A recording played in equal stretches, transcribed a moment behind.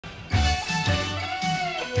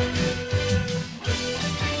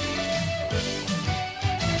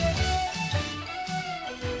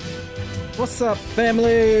What's up,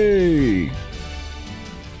 family?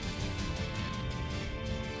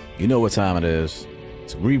 You know what time it is.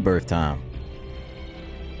 It's rebirth time.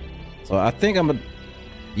 So I think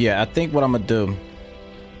I think what I'm gonna do,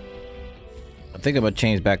 I think I'm gonna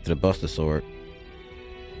change back to the Buster Sword.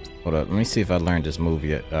 Hold up, let me see if I learned this move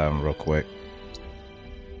yet, real quick.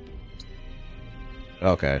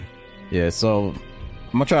 Okay. Yeah, so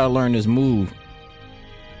I'm gonna try to learn this move.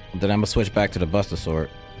 Then I'm gonna switch back to the Buster Sword.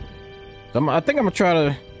 I think I'm gonna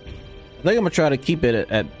try to keep it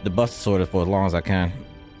at the Buster Sword for as long as I can.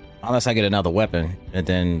 Unless I get another weapon and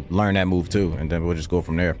then learn that move too, and then we'll just go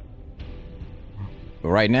from there. But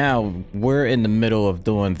right now, we're in the middle of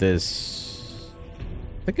doing this,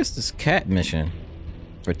 I think it's this cat mission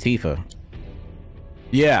for Tifa.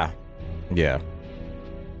 Yeah.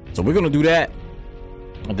 So we're gonna do that.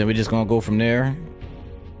 And then we're just gonna go from there.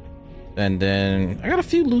 And then I got a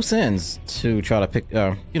few loose ends to try to pick,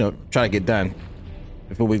 try to get done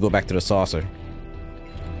before we go back to the saucer.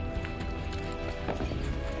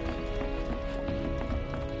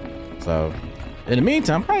 So, in the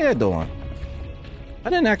meantime, how y'all doing? I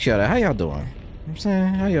didn't ask y'all that. How y'all doing? I'm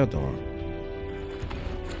saying, how y'all doing?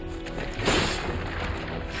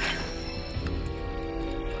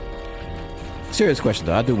 Serious question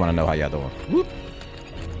though. I do want to know how y'all doing. Whoop.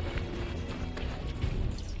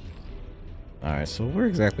 Alright, so where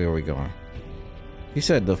exactly are we going? He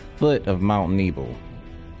said the foot of Mount Nebel.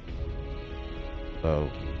 So,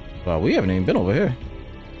 well, we haven't even been over here.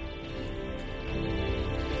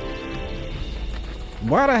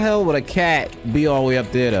 Why the hell would a cat be all the way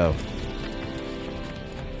up there though?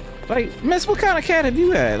 Like, miss, what kind of cat have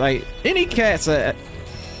you had? Like, any cats,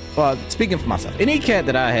 well, speaking for myself, any cat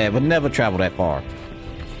that I had would never travel that far.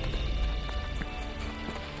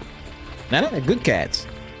 Now, they're good cats.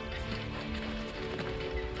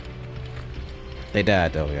 They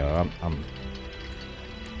died though, y'all. I'm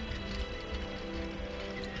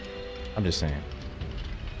just saying.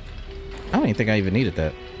 I don't even think I even needed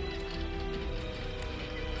that.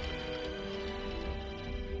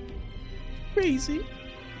 Crazy.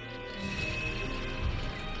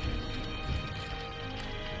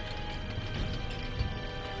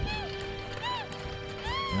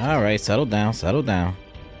 All right, settle down, settle down.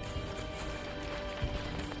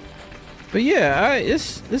 But yeah,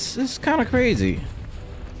 it's kind of crazy.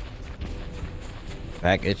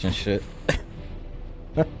 Back itch and shit.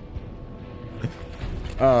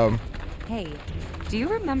 Hey, do you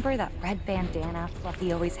remember that red bandana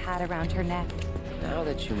Fluffy always had around her neck? Now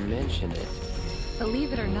that you mention it.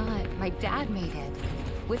 Believe it or not, my dad made it.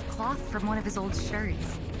 With cloth from one of his old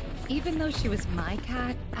shirts. Even though she was my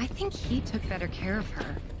cat, I think he took better care of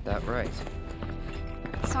her. That right.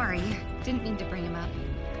 Sorry, didn't mean to bring him up.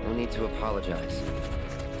 No need to apologize.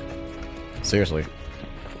 Seriously.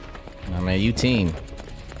 I mean, you teen.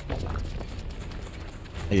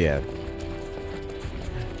 Yeah.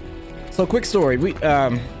 So, quick story.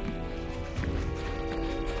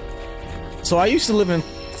 So I used to live in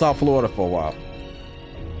South Florida for a while.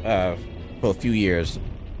 For a few years.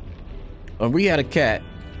 And we had a cat.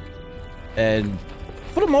 And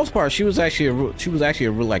for the most part, she was actually a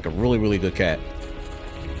really good cat.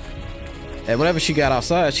 And whenever she got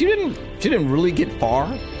outside, she didn't really get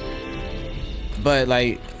far. But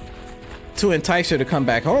like, to entice her to come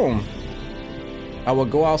back home, I would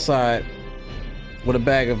go outside with a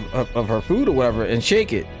bag of her food or whatever and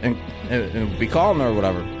shake it and be calling her or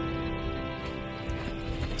whatever.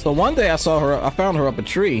 So one day I found her up a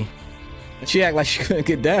tree and she acted like she couldn't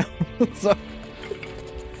get down. So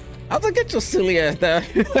I was like, get your silly ass down.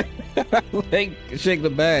 Like, shake the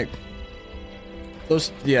bag. So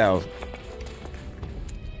yeah.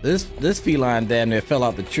 This feline damn near fell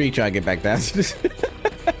out the tree trying to get back down.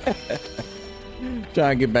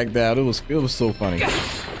 Trying to get back down. It was so funny.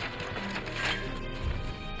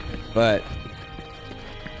 But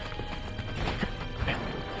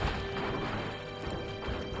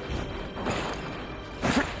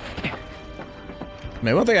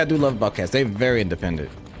man, one thing I do love about cats, they're very independent.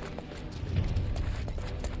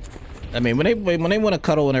 I mean, when they want to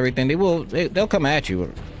cuddle and everything, they'll come at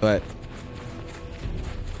you, but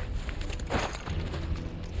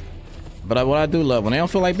what I do love, when they don't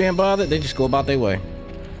feel like being bothered, they just go about their way.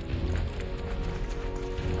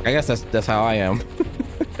 I guess that's how I am.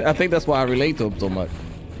 I think that's why I relate to them so much.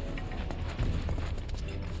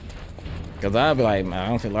 Cause I'll be like, I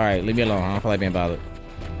don't feel alright, leave me alone. I don't feel like being bothered.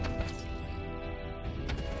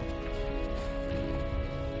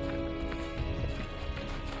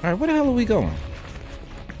 Alright, where the hell are we going?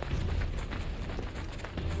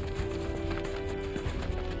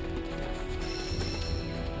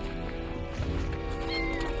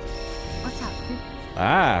 What's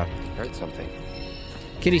Ah, Heard something.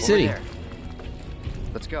 Kitty Over City. there.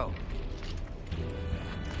 Let's go.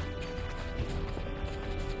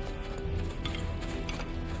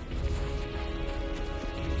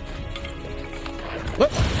 What?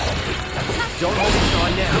 Don't hold it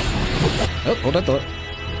on now. Oh, hold that thought.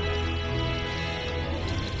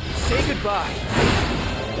 Say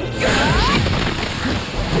goodbye.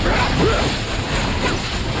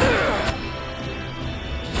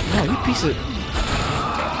 Oh, you piece of...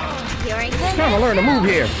 You're in I'm trying to learn to move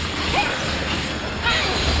here.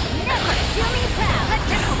 Never do me proud. Let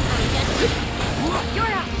this one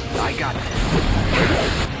you're up. I got it.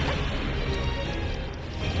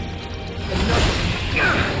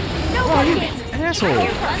 No Oh, more you games. asshole. One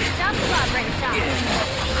stop clobbering shop.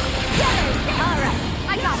 All right.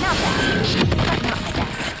 I got nothing. But not my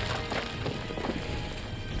best.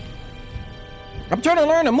 I'm trying to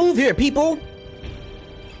learn to move here, people.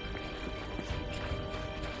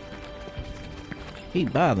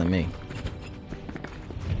 Keep bothering me.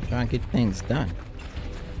 Trying to get things done.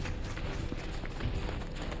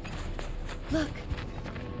 Look,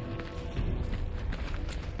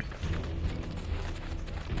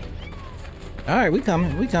 All right, we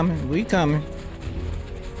coming. We coming. We coming.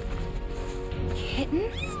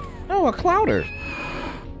 kittens? Oh, a clouder.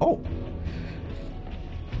 Oh,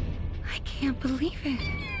 I can't believe it.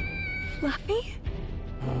 Fluffy?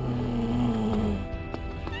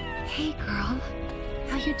 Hey, girl.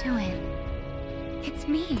 How you doing? It's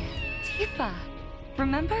me, Tifa.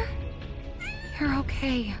 Remember? You're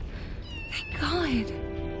okay. Thank God.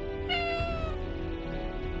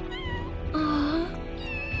 Aww.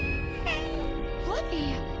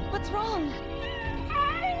 Fluffy, what's wrong?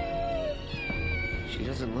 She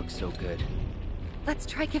doesn't look so good. Let's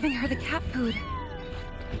try giving her the cat food.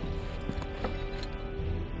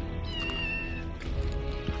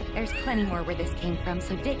 There's plenty more where this came from,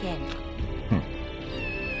 so dig in.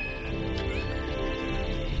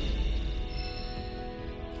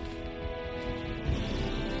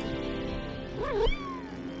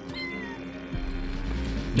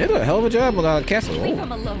 they did a hell of a job with our castle. Leave Oh,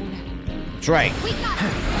 him alone. that's right. We got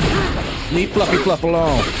Leave Fluffy Fluff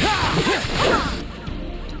alone.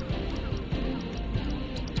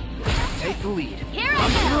 Take the lead. here I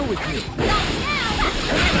I'm go. through with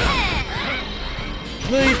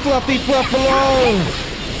you. Leave Fluffy Fluff alone.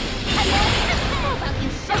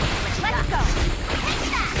 Let's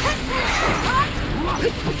go.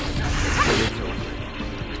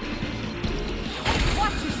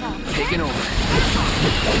 Watch yourself. Taking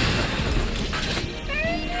over.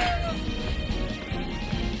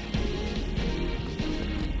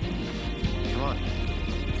 Come on.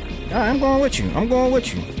 All right, I'm going with you. I'm going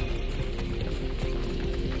with you.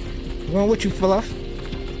 I'm going with you, Fluff.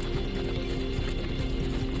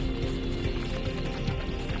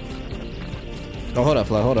 Oh, hold up,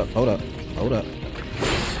 Fluff. Hold up. Hold up. Hold up.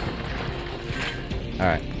 All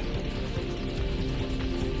right.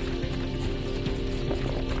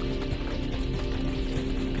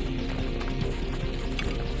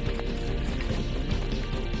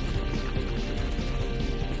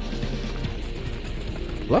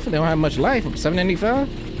 Fluffy don't have much life. 795.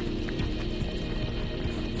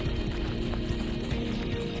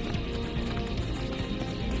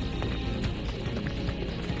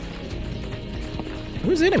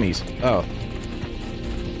 Who's enemies? Oh.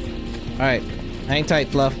 Alright. Hang tight,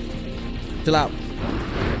 Fluff. Chill out.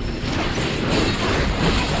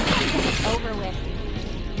 Over with.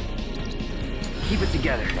 Keep it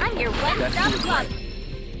together. I'm your That's one-stop the club. plan.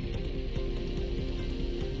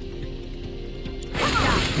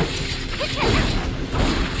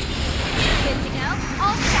 Good to go.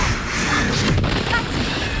 All set.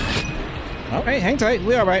 Alright, hang tight.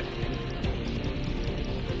 We alright.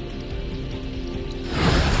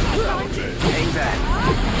 Hang back.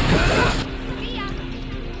 See ya.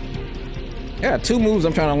 Yeah, 2 moves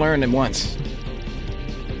I'm trying to learn at once.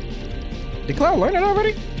 Did Cloud learn it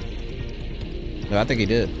already? No, I think he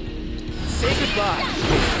did. Say goodbye.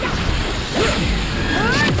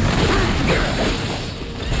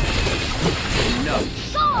 No.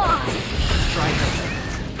 Go on. Try her.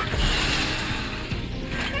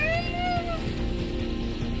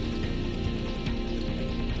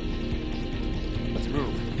 Let's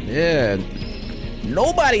move. Yeah.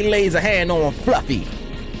 Nobody lays a hand on Fluffy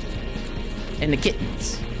and the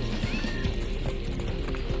kittens.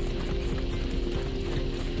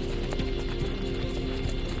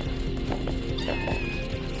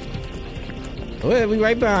 Oh, yeah, we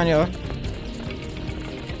right behind y'all.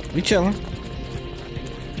 We chilling.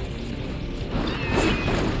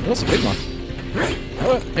 That's a big one.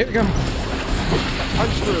 Oh, here we go.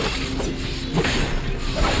 Punch through.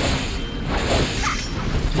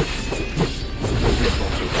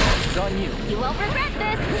 on you. You won't regret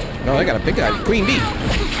this. No, I got a big guy. Queen bee.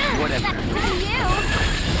 Whatever. That's to you.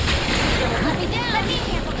 Let me down. Let me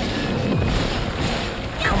handle this.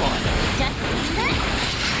 Come on. Just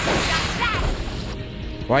that.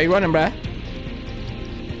 Why are you running, bruh?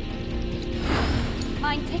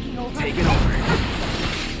 Mind taking over. Take it over.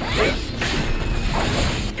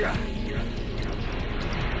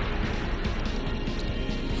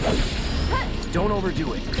 Don't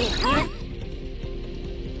overdo it.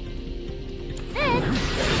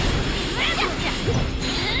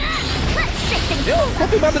 Yo,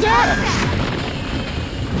 Fluffy about to die.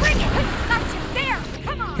 Bring it! Gotcha! There!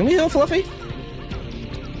 Come on! Can we heal Fluffy?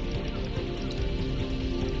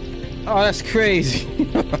 Oh, that's crazy.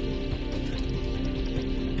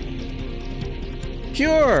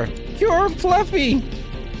 Cure Fluffy.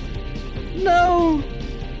 No.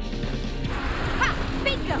 Ha!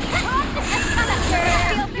 Bingo!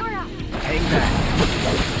 You're up! Hang back.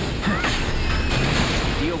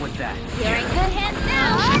 Deal with that. You're in good hands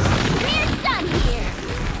now! We're done here!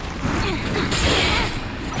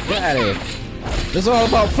 Get out of here. This is all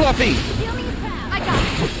about Fluffy. Feel me proud! I got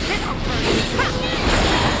it!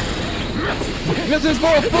 This is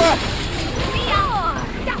for Fluff.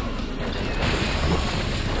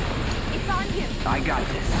 It's on you! I got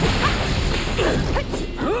this.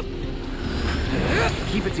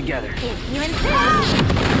 Keep it together. If you insist!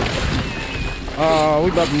 Oh,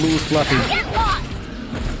 we about to lose Fluffy. Get lost!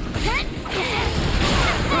 I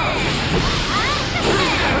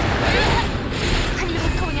knew it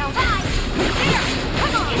was going out. There!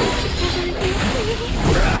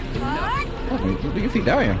 Come on! Look at your feet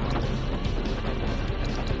dying.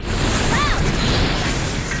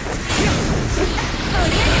 Oh,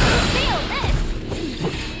 you're gonna feel this!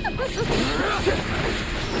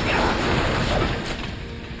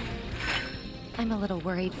 I'm a little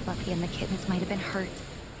worried Fluffy and the kittens might have been hurt.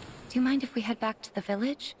 Do you mind if we head back to the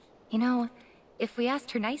village? You know, if we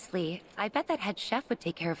asked her nicely, I bet that head chef would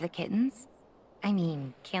take care of the kittens. I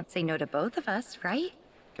mean, can't say no to both of us, right?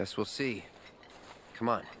 Guess we'll see. Come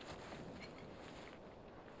on.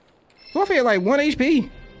 Fluffy at like 1 HP.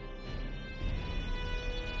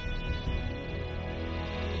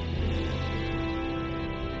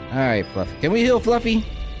 Alright, Fluffy. Can we heal Fluffy?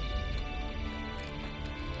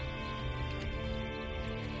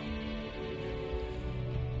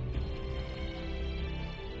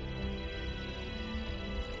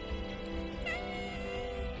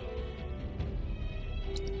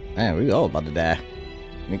 Man, we all about to die.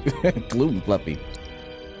 Including Fluffy.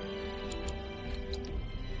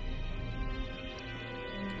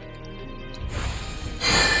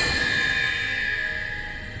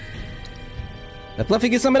 Let Fluffy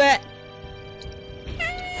get some of that.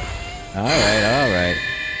 Alright.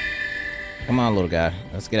 Come on, little guy.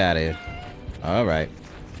 Let's get out of here. Alright.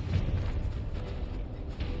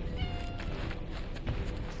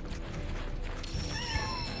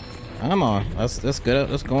 Come on. Let's get up.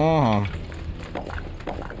 Let's go on home.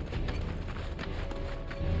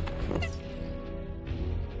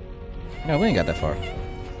 No, we ain't got that far.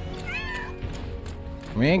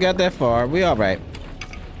 We ain't got that far. We alright.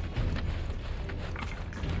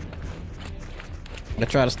 I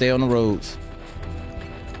try to stay on the roads.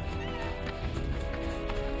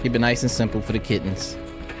 Keep it nice and simple for the kittens.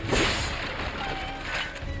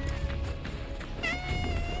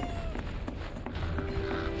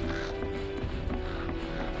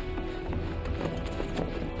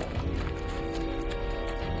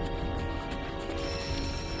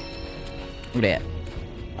 Look at that.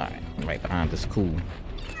 Alright, I'm right behind this. Cool.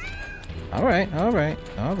 Alright.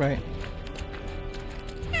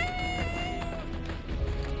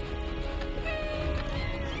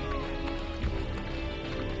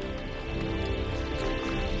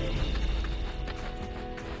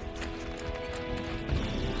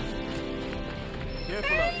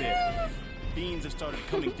 Careful out there. Fiends have started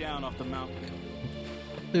coming down off the mountain.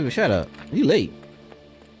 Dude, shut up. You late.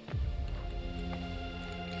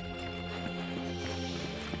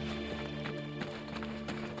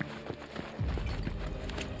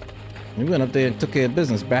 We went up there and took care of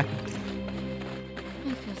business, bruh.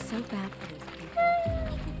 I feel so bad for these people.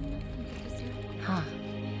 Huh.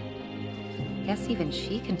 Guess even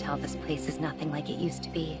she can tell this place is nothing like it used to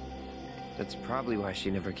be. That's probably why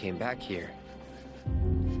she never came back here.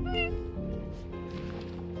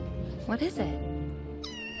 What is it?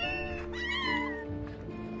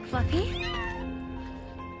 Fluffy?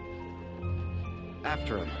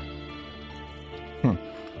 After him.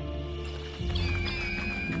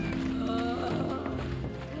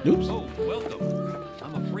 Oops. Oh, welcome.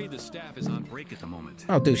 I'm afraid the staff is on break at the moment.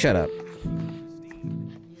 Oh, dude, shut up.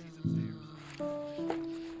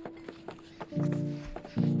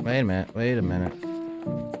 Wait a minute. Wait a minute.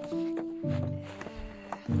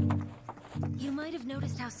 You might have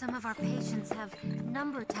noticed how some of our patients have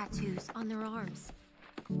number tattoos on their arms.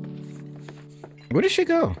 Where did she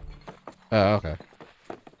go? Oh, okay.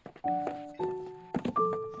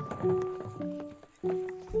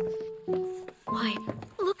 Why,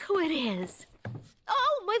 look who it is.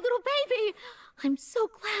 Oh, my little baby! I'm so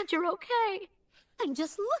glad you're okay. And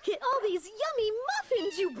just look at all these yummy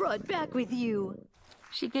muffins you brought back with you.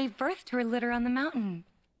 She gave birth to her litter on the mountain.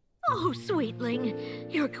 Oh, sweetling,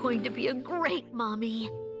 you're going to be a great mommy.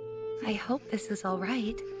 I hope this is all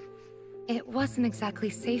right. It wasn't exactly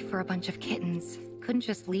safe for a bunch of kittens. Couldn't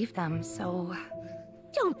just leave them, so...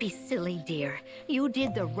 Don't be silly, dear. You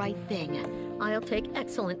did the right thing. I'll take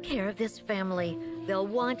excellent care of this family. They'll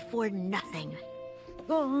want for nothing.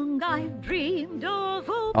 Long I've dreamed of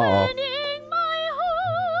opening my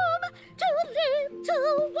home to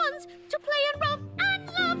little ones to play and romp and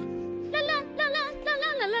love. La la la la la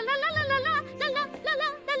la la la la la la la la la la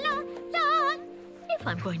la la. If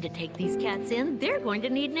I'm going to take these cats in, they're going to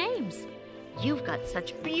need names. You've got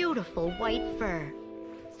such beautiful white fur.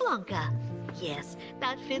 Blanca. Yes,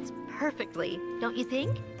 that fits perfectly, don't you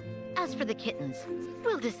think? As for the kittens,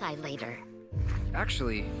 we'll decide later.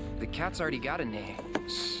 Actually, the cat's already got a name.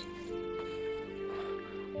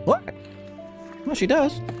 What? Well, she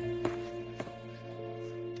does.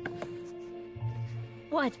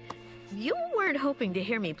 What? You weren't hoping to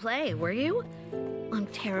hear me play, were you? I'm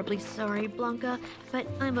terribly sorry, Blanca, but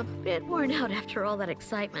I'm a bit worn out after all that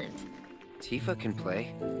excitement. Tifa can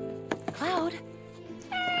play. Cloud?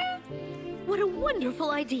 What a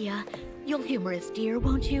wonderful idea. You'll humor us, dear,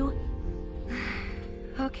 won't you?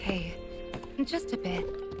 Okay. Just a bit.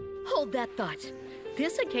 Hold that thought.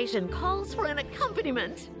 This occasion calls for an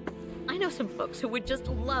accompaniment. I know some folks who would just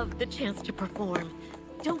love the chance to perform.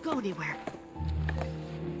 Don't go anywhere.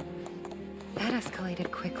 That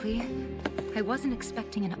escalated quickly. I wasn't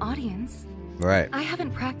expecting an audience. Right. I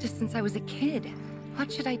haven't practiced since I was a kid.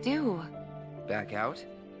 What should I do? Back out?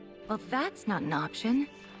 Well, that's not an option.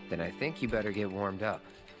 Then I think you better get warmed up.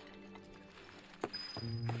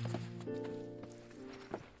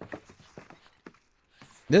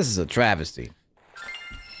 This is a travesty.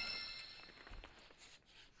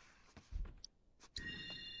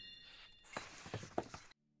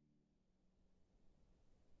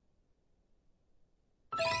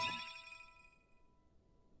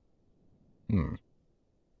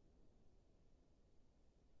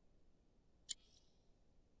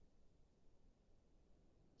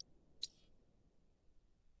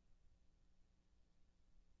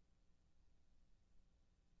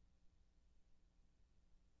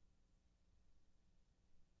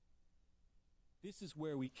 This is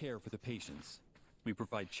where we care for the patients. We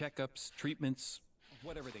provide checkups, treatments,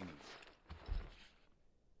 whatever they need.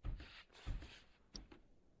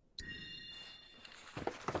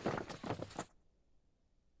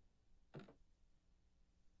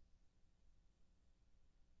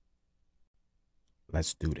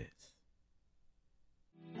 Let's do this.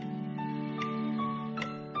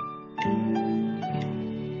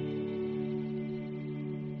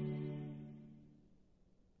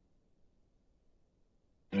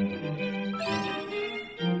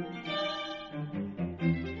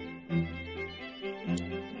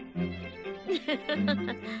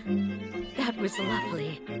 That was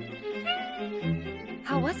lovely.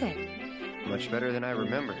 How was it? Much better than I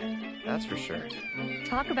remember, that's for sure.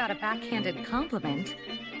 Talk about a backhanded compliment.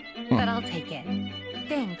 But I'll take it.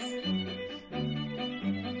 Thanks.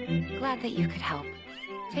 Glad that you could help.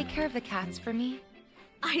 Take care of the cats for me.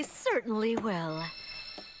 I certainly will.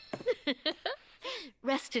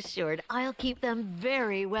 Rest assured, I'll keep them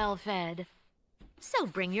very well fed. So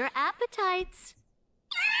bring your appetites.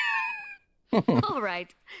 All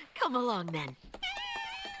right, come along then.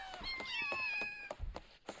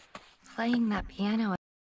 Playing that piano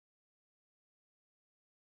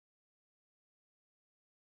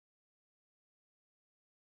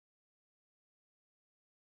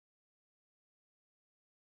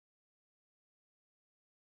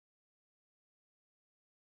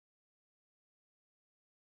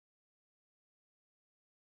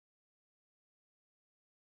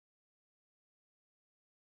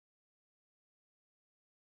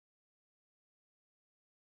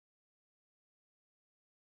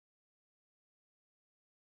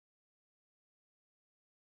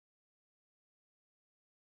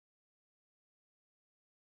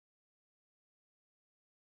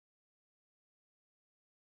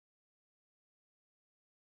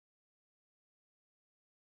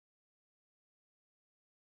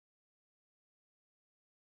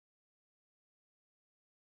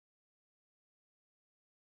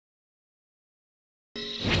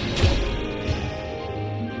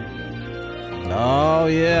Oh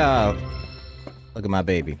yeah. Look at my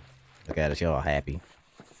baby. Look at it. She all happy.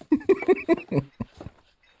 All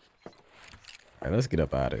right, let's get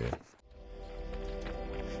up out of here.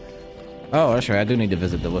 Oh, that's right. I do need to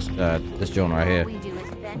visit this joint right here. All we do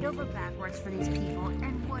is bend over backwards for these people,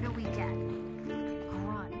 and what do we get?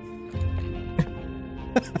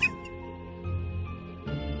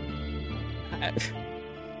 Grunts.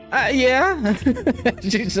 Yeah.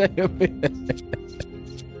 She said,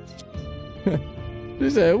 she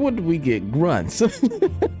said, what do we get? Grunts. I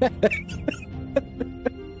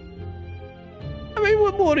mean,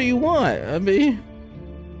 what more do you want? I mean,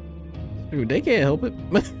 dude, they can't help it.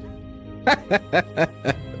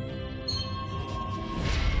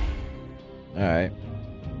 All right.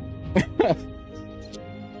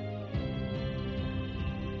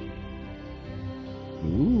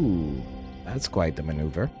 Ooh, that's quite the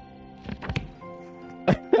maneuver.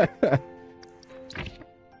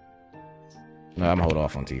 No, I'm hold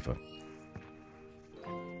off on Tifa.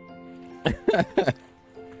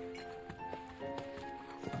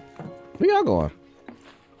 Where y'all going?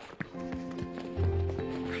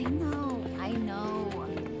 I know.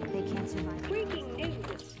 They can't survive. Breaking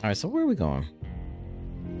news. All right, so where are we going?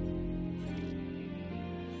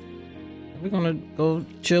 Are we gonna go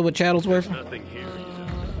chill with Chattlesworth? Nothing here.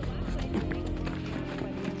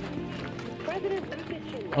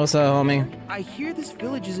 What's up, homie? I hear this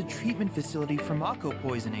village is a treatment facility for Mako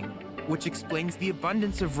poisoning, which explains the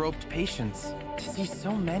abundance of roped patients. To see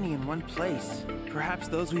so many in one place, perhaps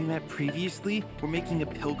those we met previously were making a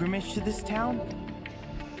pilgrimage to this town?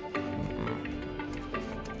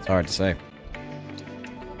 It's hard to say.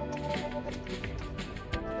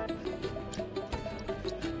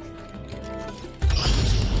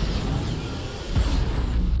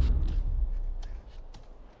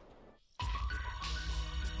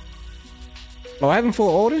 Oh, I haven't full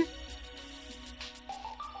Odin?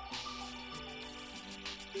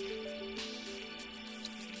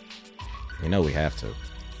 You know we have to.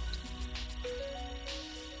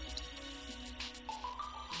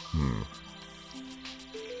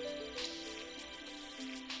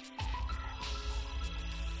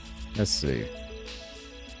 Let's see.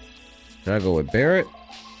 Should I go with Barrett?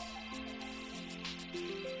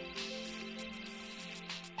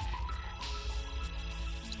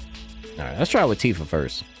 Alright, let's try with Tifa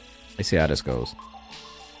first. Let's see how this goes.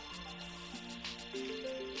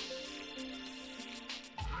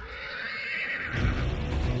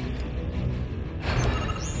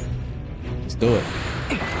 Let's do it.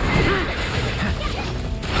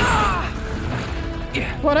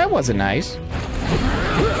 Well, that wasn't nice. You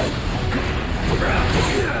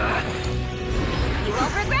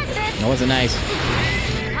won't regret this. That wasn't nice.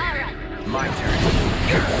 All right. My turn.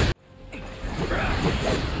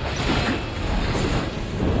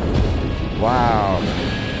 Wow.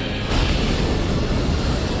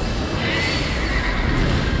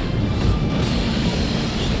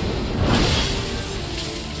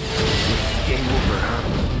 Game over, huh?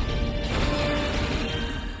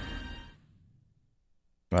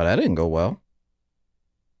 Well, that didn't go well.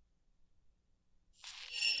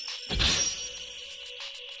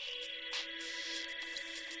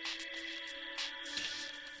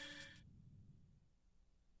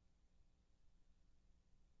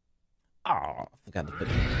 Oh, forgot to put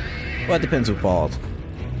it. Well, it depends who falls.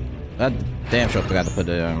 That damn sure forgot to put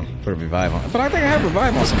a revive on. But I think I have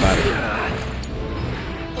revive on somebody.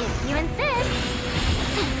 If you insist.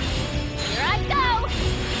 Here I go.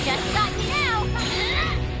 Just got you now.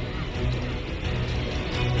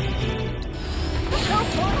 So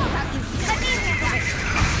cool how you cut in your back.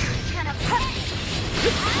 Kind of come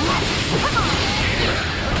on.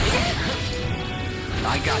 I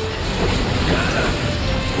got this.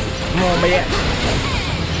 Come on, man.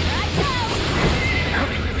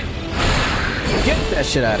 Get that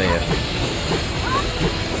shit out of here.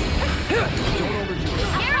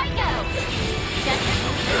 Here I go.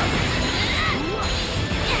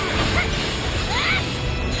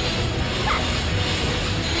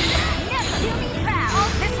 Never do me proud. Oh,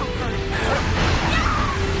 this'll hurt.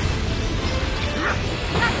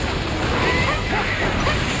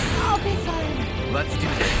 I'll be fine. Let's do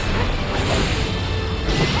this.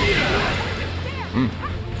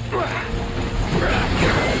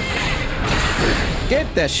 Get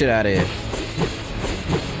that shit out of here.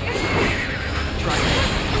 Try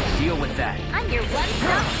it. Deal with that. I'm your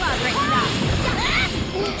one-stop progress stop.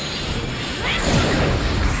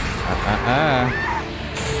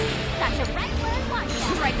 Got you right where I want you.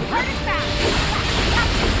 Strike hard and fast.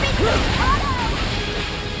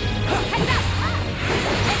 Heads up.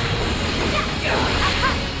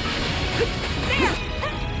 There.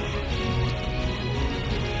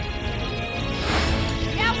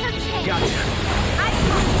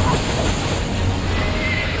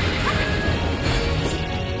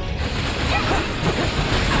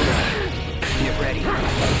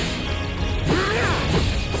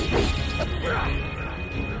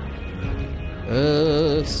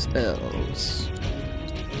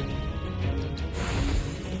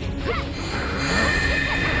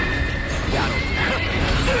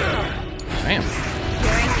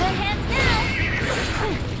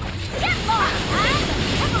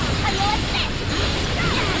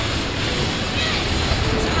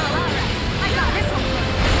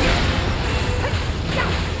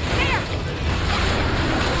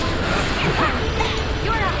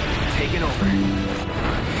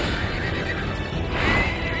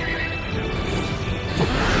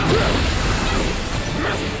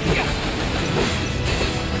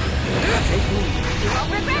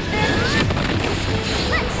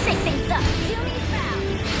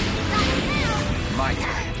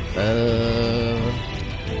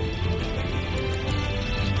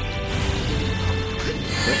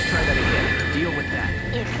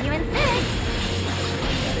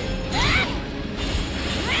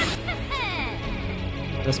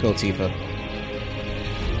 Let's go, Tifa.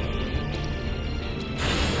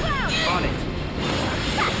 On it.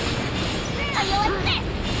 How you like this?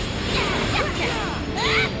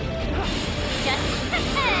 Just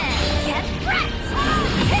get wrecked!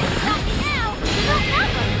 Not now! Not that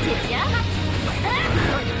one, did ya?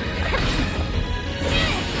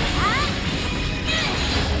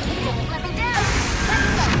 Don't let me down!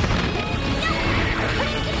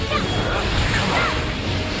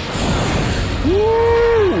 Woo!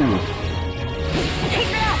 Take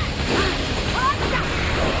it out!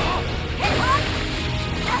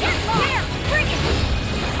 Bring it!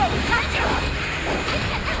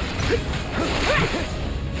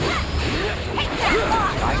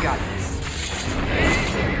 I got this.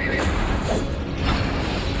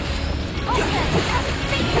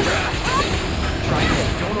 Try it.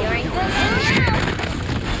 Don't You're in good hands now!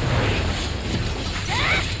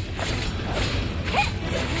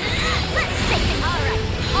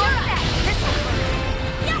 Alright, this will work.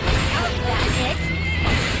 That's it.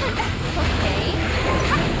 Okay.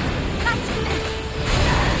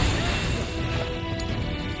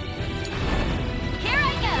 Here I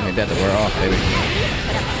go! Ain't that the wear off, baby.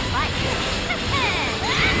 Put up a fight.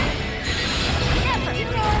 Never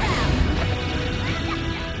throw around.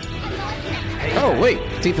 Oh, wait.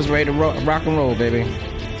 Tifa's ready to rock and roll, baby.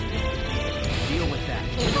 deal with that.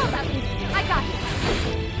 Hold up. I got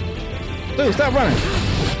this. Dude, stop running.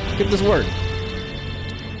 Get this work.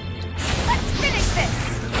 Let's finish this.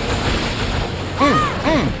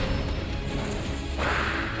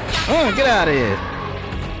 Get out of here.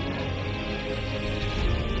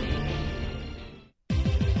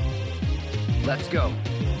 Let's go.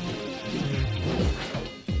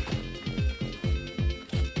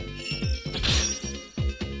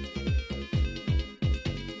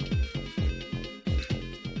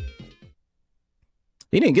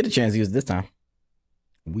 He didn't get a chance to use it this time.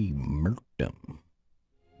 We murked him.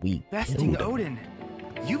 We Besting killed him.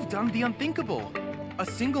 Odin, you've done the unthinkable. A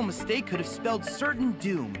single mistake could have spelled certain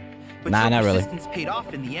doom. But Nah, your not really. persistence paid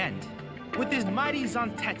off in the end. With his mighty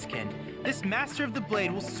Zontetsuken, this master of the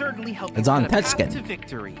blade will certainly help you set a path Zontetsuken. to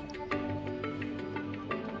victory.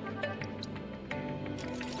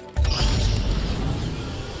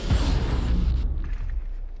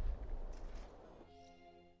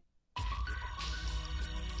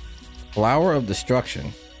 Flower of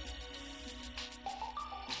Destruction.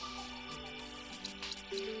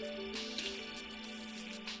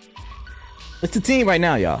 It's the team right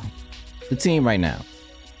now, y'all. The team right now.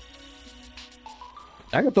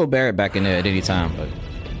 I can throw Barrett back in there at any time, but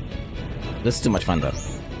this is too much fun, though.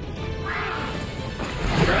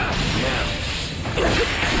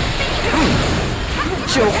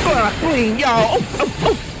 Chill, clean, y'all. Keep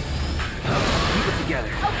it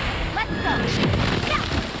together. Let's go.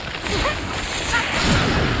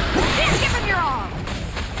 Give him your all.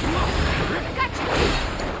 Gotcha.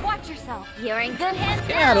 Watch yourself. You're in good hands.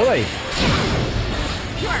 Get out of the way.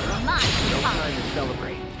 You're mine. No time to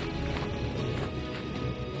celebrate.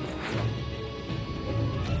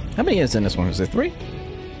 How many is in this one? Is it 3?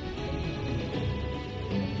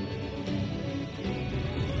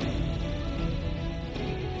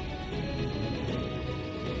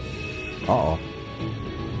 Uh-oh.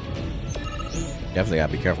 Definitely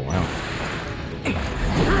gotta be careful now.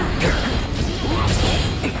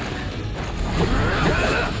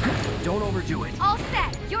 Don't overdo it. All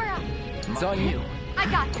set. You're up. It's on you. I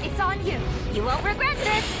got it. It's on you. You won't regret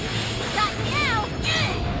this. Not now.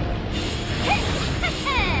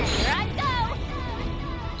 Here I go.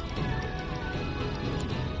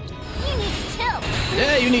 You need to chill.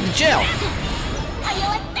 Yeah, you need to chill. How you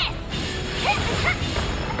like this?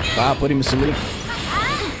 Bob, put him to sleep.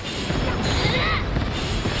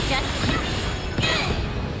 Just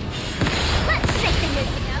let's shake the mood,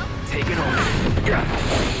 you know. Take it over.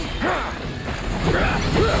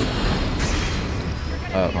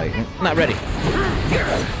 Oh, wait, not ready.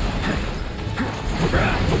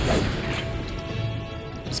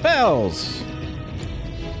 Spells.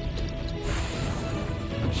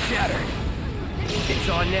 Shattered. It's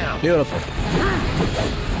on now. Beautiful.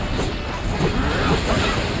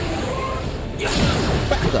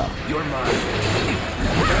 Back up. You're mine.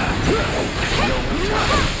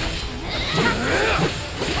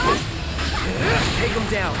 Take him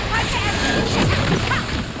down.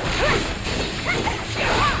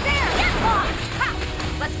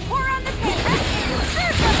 Let's pour on the paint.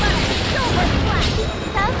 Serve the silver flash.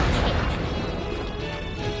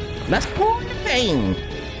 Let's pour the pain.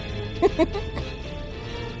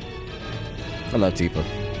 I love Tifa.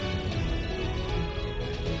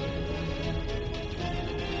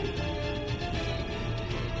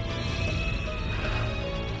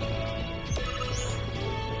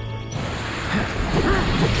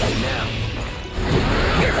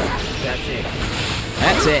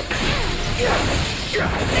 That's it.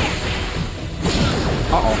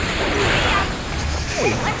 Uh-oh.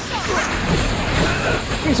 Hey.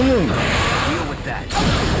 Give me some room. Deal with that.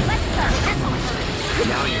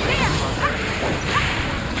 Now you're ready.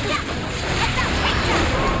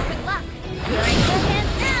 Good luck. You're in good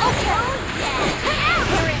hands now. Oh,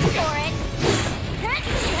 yeah. You're in for it.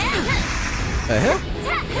 The hell?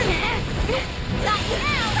 Got you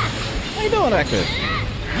now. How you doing, actor?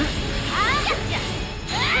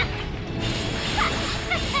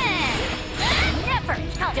 Never.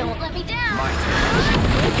 Don't let me down. My turn.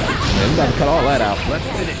 Yeah, we gotta cut all that out. Let's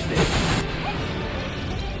finish this.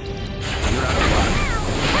 You're out of luck.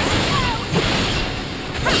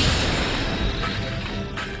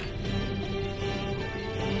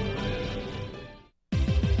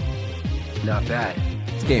 Not bad.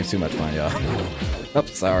 This game's too much fun, y'all. I'm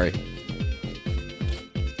sorry.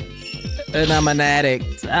 And I'm an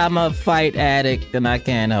addict. I'm a fight addict, and I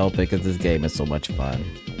can't help it because this game is so much fun.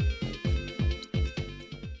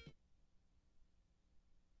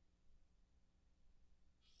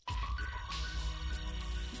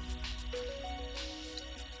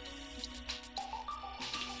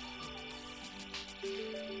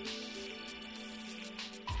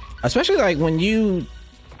 Especially like when you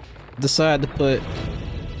decide to put.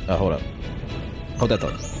 Oh, hold up. Hold that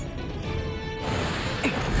thought.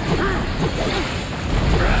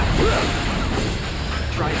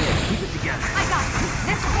 Try this. Keep it together. I got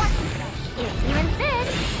this one. If you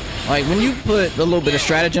insist. Like when you put a little bit of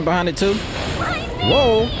stratagem behind it too.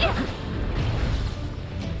 Whoa.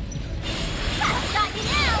 Got you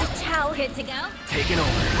now. Chow, good to go. Taking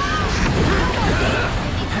over.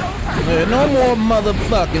 Yeah, no more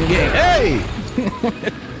motherfucking game. Hey!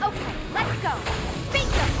 Okay, let's go.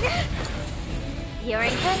 Bingo. You're in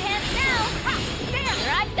good hands now.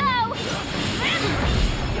 Here I go.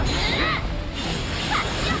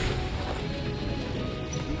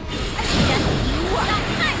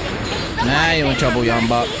 Nah, you in trouble, young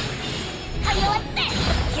buck. How you like this?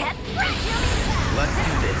 Get ready. Let's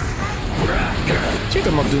do this. She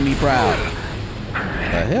gonna do me proud. The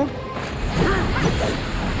hell?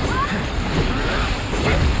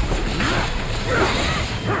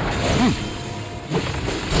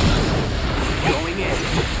 Going in.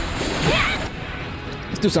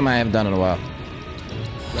 Let's do something I haven't done in a while.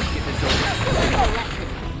 Let's get this over.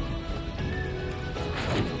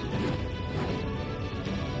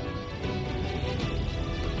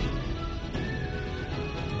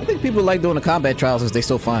 I think people like doing the combat trials because they're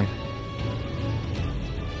so fun.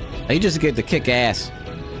 They just get to kick ass.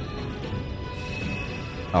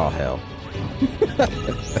 Oh, hell.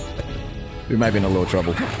 We might be in a little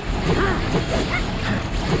trouble.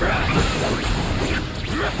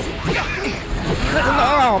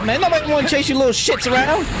 Oh, man. Nobody want to chase you little shits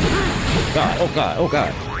around. God, oh, God, oh,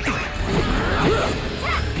 God.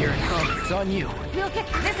 Here it comes. It's on you. We'll get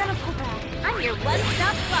this out of the bag. I'm your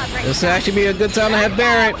one-stop shop right This now. will actually be a good time to have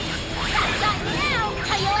Barrett. Got you now.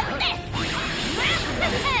 How you like this?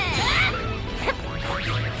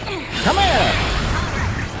 Come here.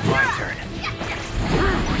 My turn.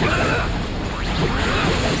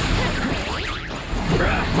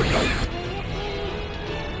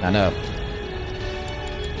 I know.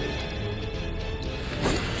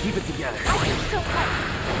 Keep it together.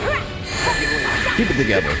 Keep it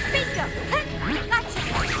together. Bingo. Gotcha.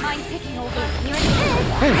 Mind taking over. You're in good.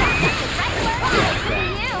 Hey.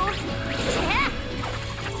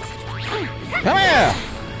 Come here.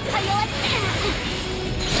 How you like this?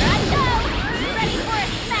 Here I go. Ready for a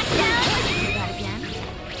smackdown? Do that again.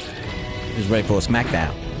 He's ready for a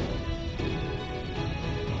smackdown.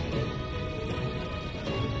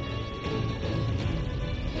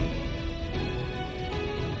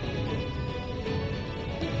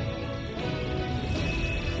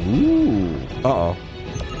 Ooh. Uh-oh.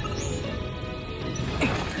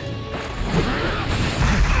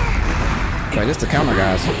 Right, this the counter,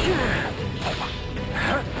 guys.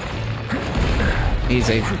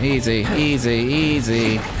 Easy, easy, easy,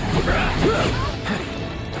 easy.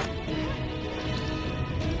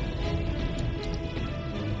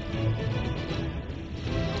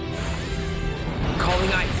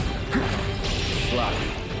 Calling ice. Block.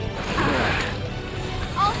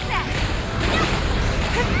 All set.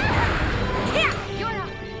 Here, you're up.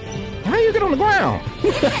 How you get on the ground?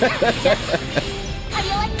 How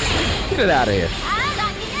you like this? Get it out of here. I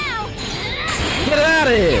got you now. Get it out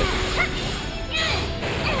of here.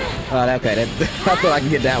 Oh, okay. That, I thought I could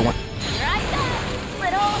get that one. Here I go.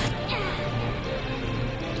 Little.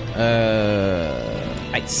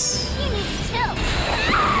 Ice. You need to chill.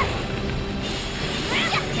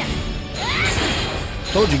 Gotcha.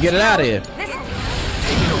 Told you, get it out of here.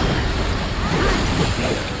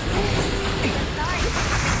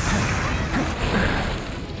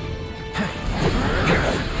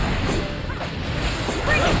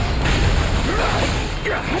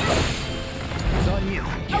 It's on you.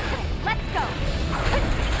 Okay, let's go.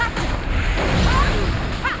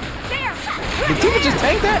 There. Did Tina just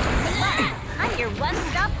tank that? I'm your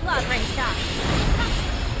one-stop clobbering shop.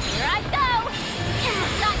 Here I go.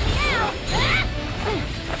 Got me now.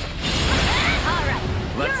 All right.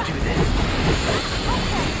 Let's do this.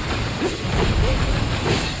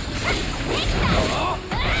 Take that.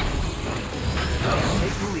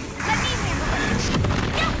 Take the lead. Let me handle it.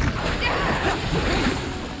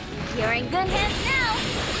 You're in good hands now.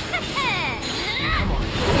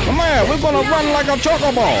 Come on, we're gonna run like a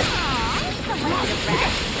choco ball. Someone had a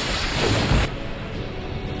rest.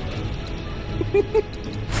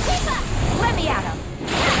 Keep up. Let me at him.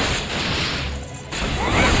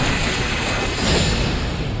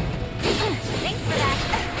 Thanks for that.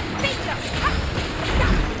 Bingo.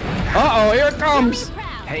 Uh-oh, here it comes.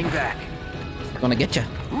 Proud. Hang back. Gonna get you.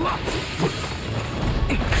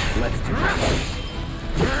 Let's do it.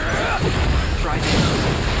 Try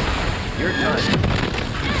this. You're done.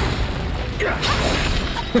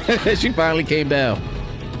 She finally came down.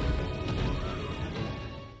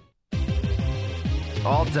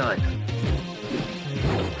 All done.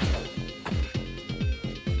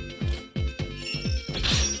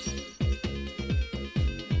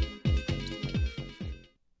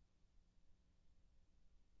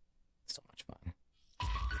 So much fun.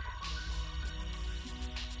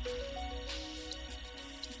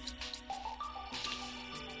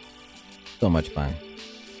 So much fun.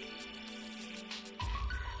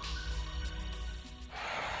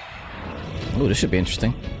 Oh, this should be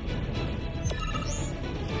interesting.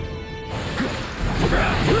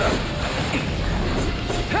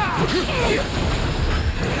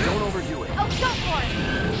 Don't overdo it. Oh, go for it.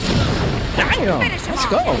 Damn! Finish him Let's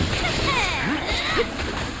off. go!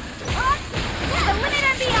 The limit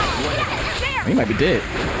and beyond. There. He might be dead.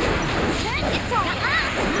 It's on.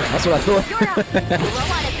 That's what I thought. You're up. You won't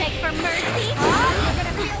want to beg for mercy. You're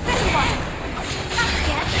gonna feel this one.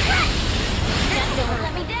 Get right. Just don't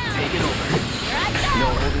let me down. Take it over. Here I go. No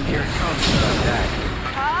holding here comes about that.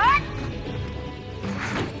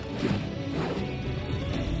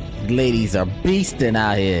 Ladies are beasting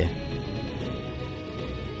out here.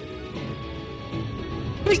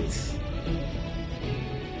 Beast.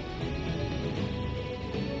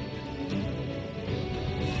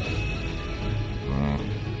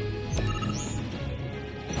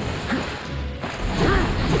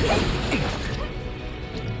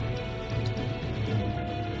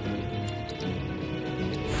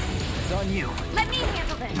 It's on you. Let me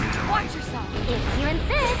handle this. Watch yourself. If you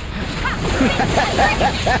insist.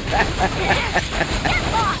 Get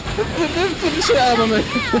lost. Finish it out, man.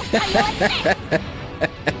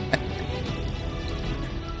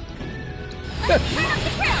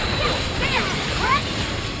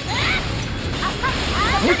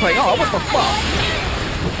 We're playing. Oh, what the fuck?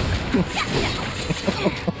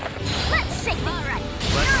 Let's shake it. All right.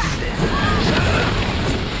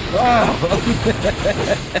 Oh,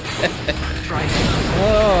 Try it.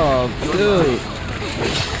 oh, dude.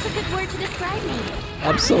 That's a good word to describe me.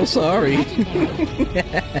 I'm so sorry.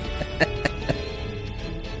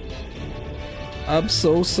 I'm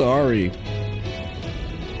so sorry.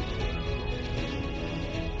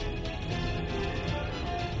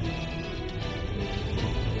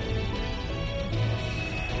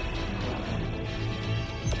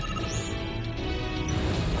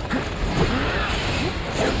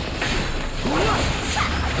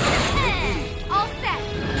 All set.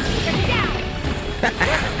 You're down.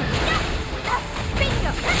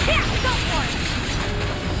 Bingo. Here, go for it.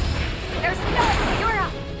 There's no. You're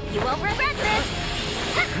up. You won't regret this.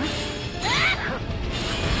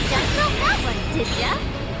 Just broke that one, did ya?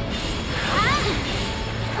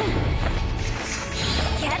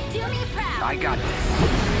 Can't do me proud. I got this.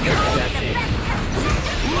 That's it.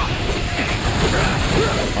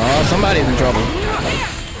 Oh, somebody's in trouble.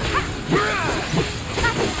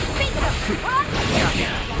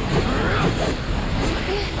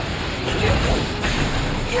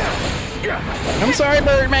 I'm sorry,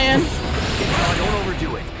 Birdman. Oh, don't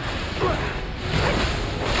overdo it.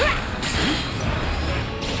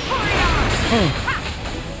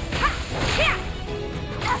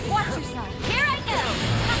 Watch yourself. Here I go.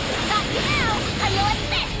 Got you now. I know it's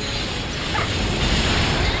this.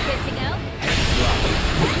 Good to go.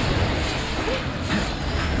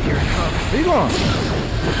 Here it comes. Where you going?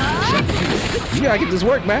 You gotta get this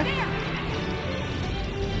work, man.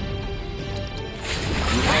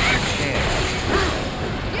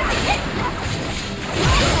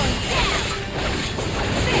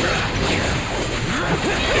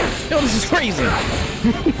 crazy.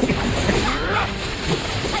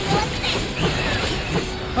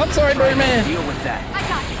 I'm sorry, Birdman. Deal with that. I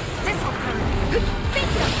got this. This'll hurt.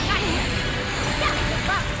 Bingo! Got it. Yeah, good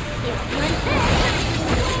luck. If you insist.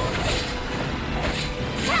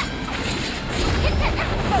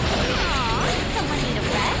 Aw, someone need a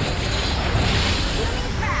rest? Feeling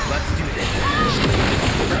proud. Let's do this.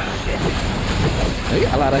 They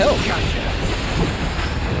got a lot of help. Gotcha.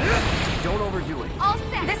 Don't overdo it. All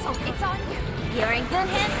set. This'll. It's on you. You're in good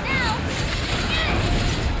hands now.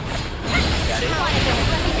 Got it. Wanna go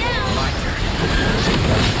let me down? My turn.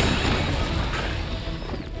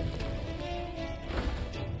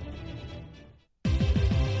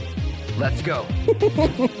 Let's go.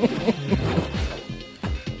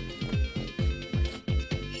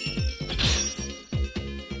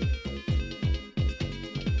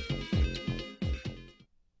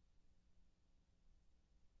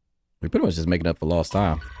 We pretty much just making up for lost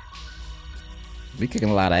time. We kicking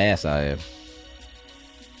a lot of ass out here.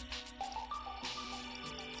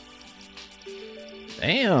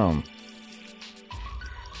 Damn.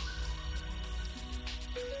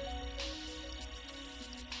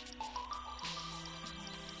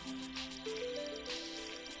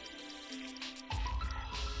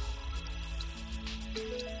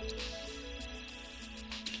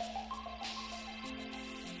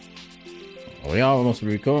 We almost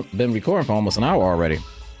been recording for almost an hour already.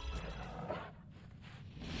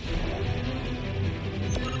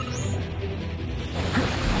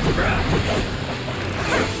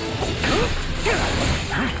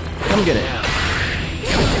 Come get it.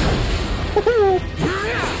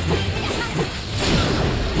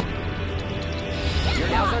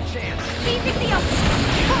 Now's our chance. Seizing the open.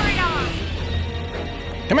 Pour it on.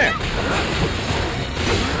 Come here.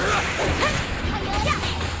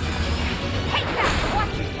 Take that.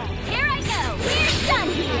 Watch yourself. Here I go. We're done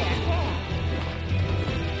here.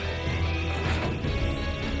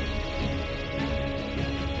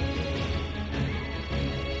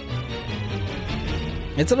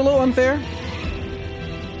 It's a little unfair.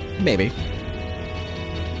 Maybe.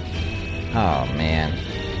 Oh, man.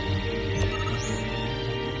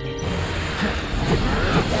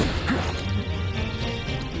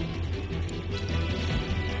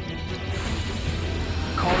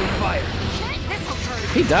 Calling fire. This'll hurt.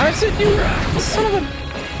 He dives at you? Son of a...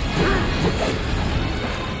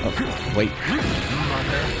 Oh, wait.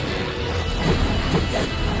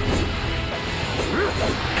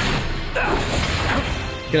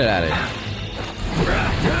 Get it out of here.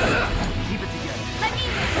 Keep it together. Let me.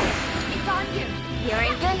 It's on you. You're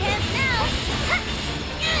in good hands now.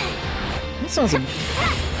 That sounds...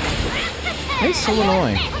 He's so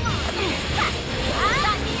annoying.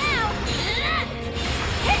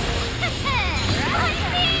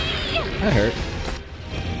 That hurt.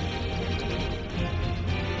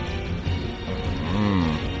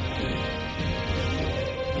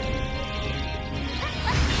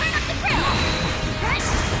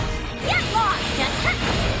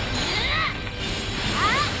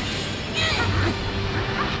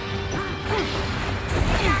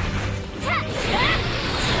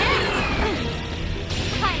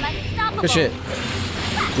 Good shit.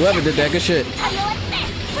 Whoever did that, good shit.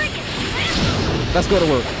 Let's go to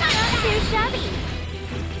work. Too shabby.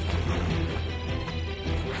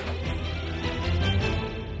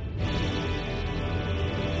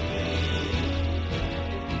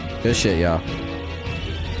 Good shit, y'all.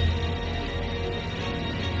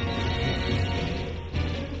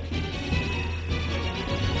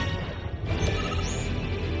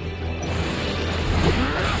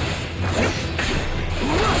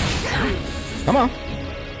 Come on.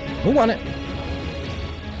 Who won it?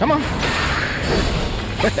 Come on.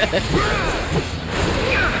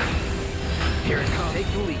 Here it comes. Take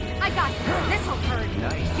the lead. I got this. This'll hurt.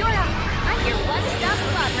 Nice. You're up. I'm your one-stop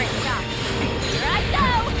progress shop. Here I go.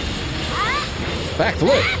 Back to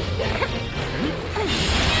work.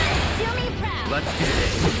 Do me proud. Let's do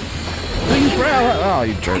this. Do you proud? Oh,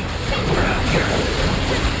 you jerk.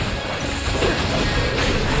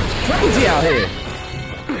 Crazy out here.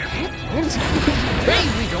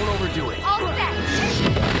 Crazy. Don't overdo it. All set.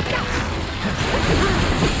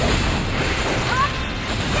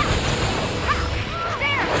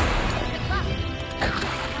 There.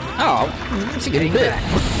 Oh, she's getting bit.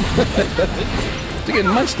 She's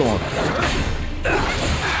getting munched on.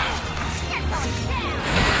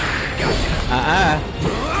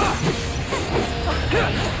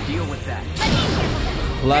 Deal with that.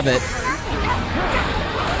 Love it.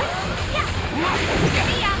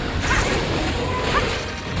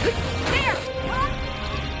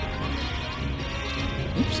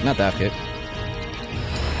 Oops, not that kid.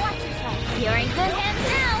 You're in good hands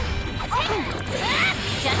now.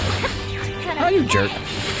 Just How you jerk?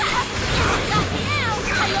 got me now.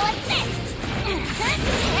 How you like this?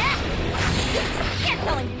 You're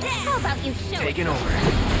going down. How about you show Taking over.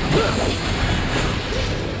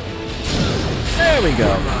 There we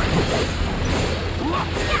go.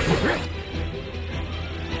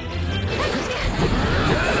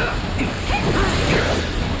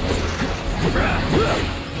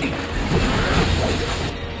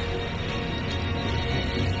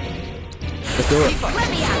 Let's do it. Let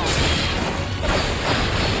me out.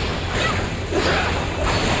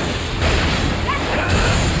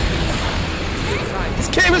 This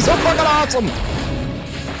game is so fucking awesome.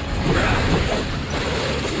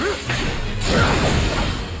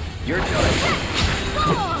 You're done.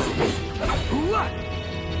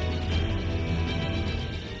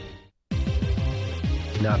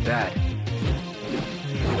 Not bad.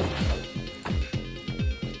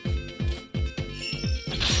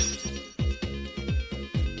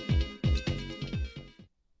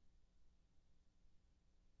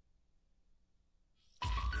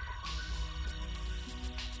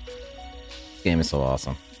 This game is so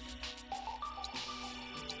awesome.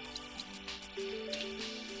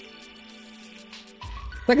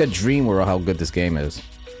 It's like a dream world how good this game is.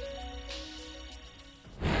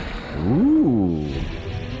 Ooh.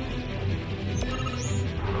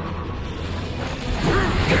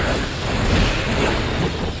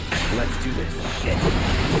 Let's do this. Shit.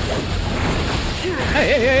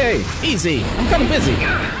 Hey, easy. I'm kind of busy.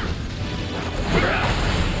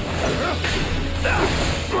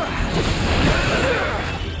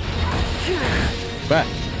 Back.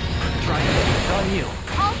 It's on you.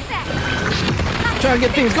 All set. Trying to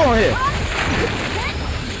get things going here.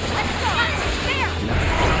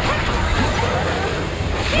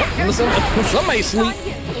 Listen, somebody sleep. If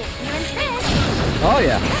you insist. Oh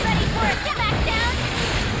yeah. Ready for it? Get back down.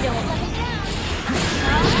 Don't let me down.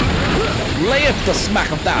 Layeth the smack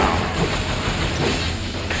him down.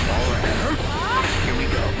 Here we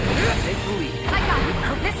go. Take the lead. I got it.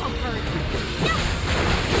 This'll hurt.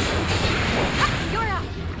 You're up.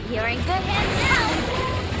 You're in good hands now.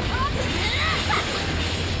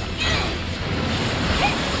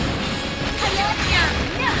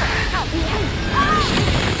 Never help me out. All right.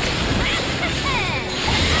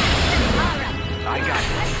 I got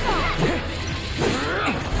Let's go.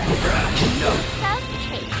 No. Some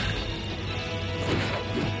cake.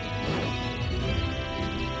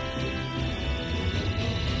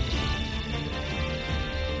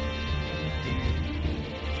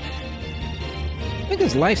 I think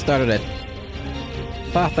his life started at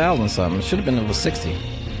 5,000 something. It should have been over 60.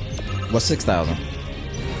 Well, 6,000.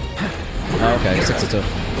 Oh, okay, 62.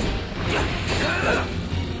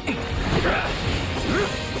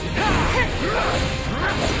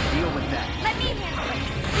 Deal with that. Let me handle it.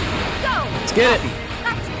 Go. Let's get it.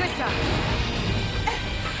 That's a good job.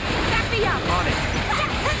 Back me up. On it.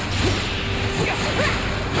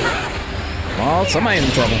 Well, somebody in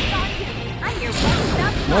trouble. I'm your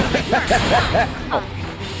one-stop shop.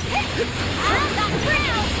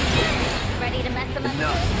 Ready to mess them up?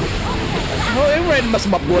 No. Oh, they ready to mess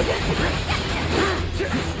him up, boy.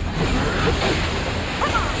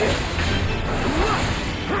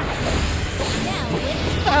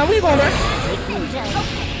 We going right. Okay,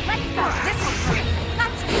 let's go. This one's free.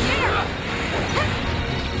 Gotcha.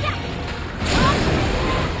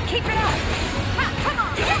 Keep it up. Ha, come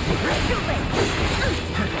on. Too late.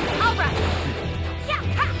 All right. Yeah.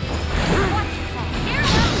 Ha. Wonderful. You're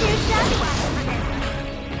not too shabby for this.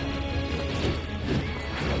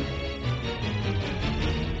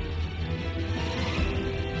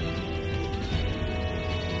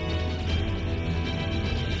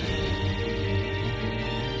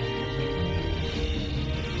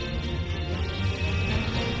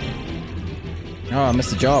 Oh, I missed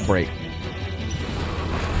the jaw break.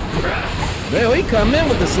 Well, he come in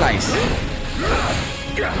with the slice.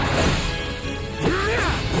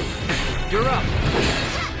 You're up.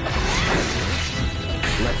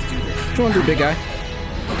 Let's do this. What you want to do, big guy?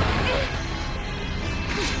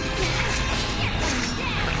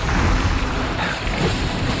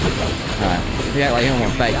 Alright, he act like he don't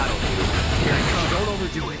want to fight. Here it comes. Don't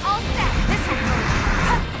overdo it. All set. This will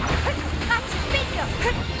hurt. Gotcha. Bingo.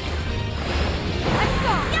 Let's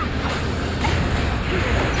go.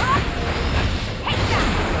 Take that.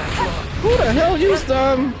 Who the hell used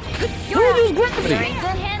who used gravity? You're in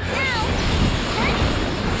good hands now.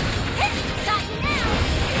 Got you now.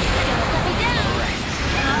 Don't let me down.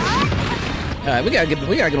 Alright, we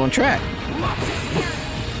gotta get on track.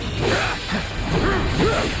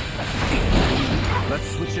 Let's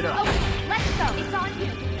switch it up. Okay, let's go. It's on you.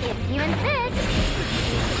 If you Demon Fist.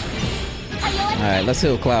 How you like All right, let's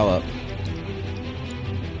heal Cloud up.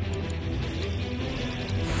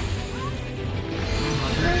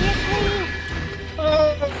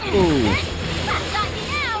 Ooh. Got you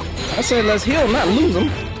now. I said let's heal, not lose him.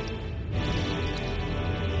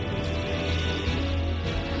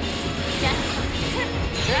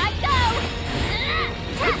 Here I go.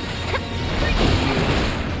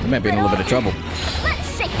 You might be in a little bit of trouble.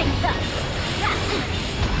 Let's shake things up.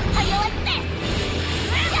 How you like this?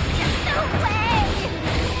 No way.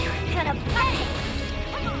 You're gonna bang.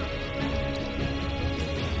 Come on.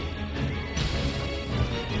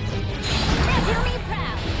 Do me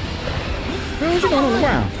proud. Girl, what you going on the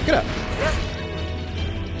ground? Get up.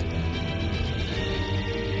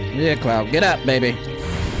 Yeah, Cloud, get up, baby.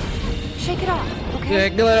 Shake it off, okay? Yeah,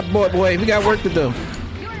 get up, boy. We got work to do.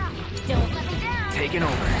 You're up. Don't let me down. Taking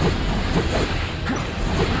over.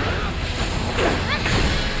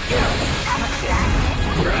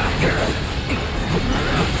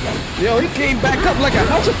 Yo, he came back up like a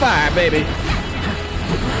house of fire, baby.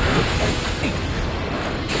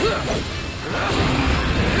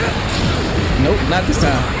 Nope, not this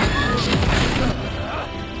time.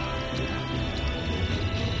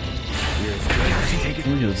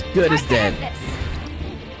 You're as good as dead.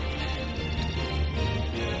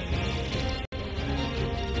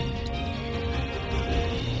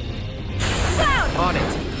 On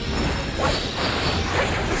it.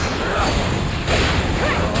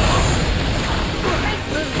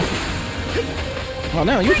 Oh,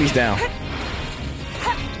 now Yuffie's down.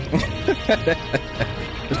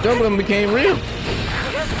 The struggle became real.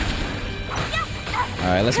 All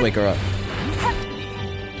right, let's wake her up.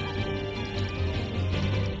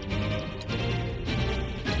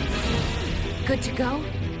 Good to go?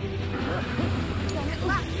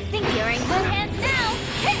 Think you're in good hands now.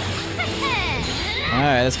 All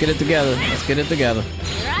right, let's get it together. Let's get it together.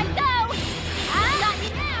 Here I go. I got you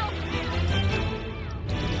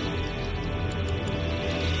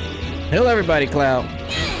now. Heal everybody, Cloud.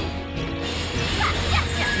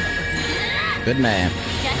 Good man.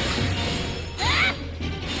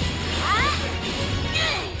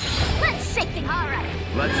 Let's shake things. All right.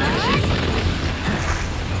 Let's do this.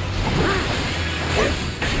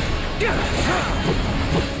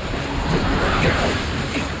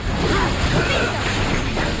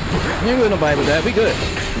 You ain't with nobody with that. We good.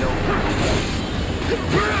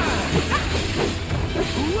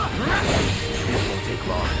 This won't take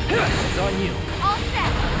long. It's on you. All set.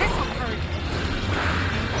 This'll hurt.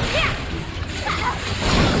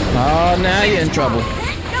 Oh, now you're in trouble. No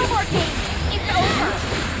more games. It's over.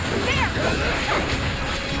 There.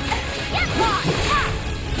 Get lost.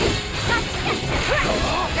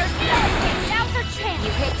 There's no escape. Now's our chance. You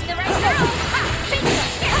hit the right girl. Bingo.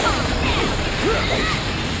 Come on.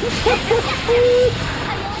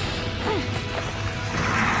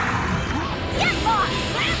 Get lost.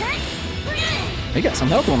 He got some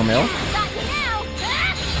help on him, Mel. Got you now.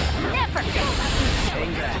 Never.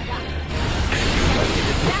 Hang back. Let's get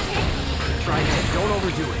this done. Try it. Don't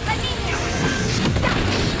overdo it. Let me hear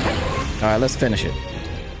it. All right, let's finish it.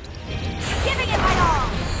 Giving it my all.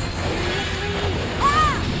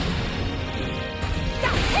 Ah!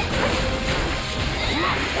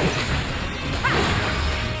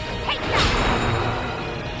 Take that.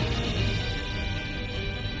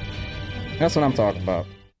 That's what I'm talking about.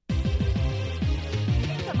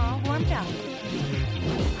 I'm all warmed up.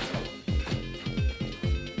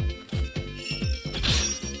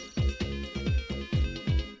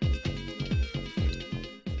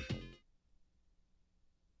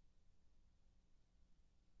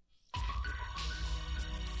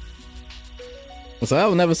 So I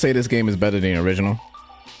will never say this game is better than the original.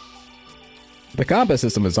 The combat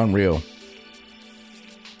system is unreal.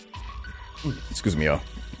 Excuse me, y'all.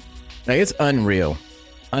 Like, it's unreal.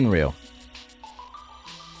 Unreal.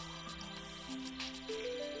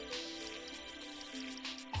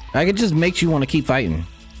 Like, it just makes you want to keep fighting.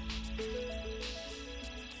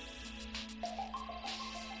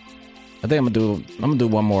 I think I'm gonna do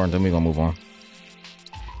one more and then we're gonna move on.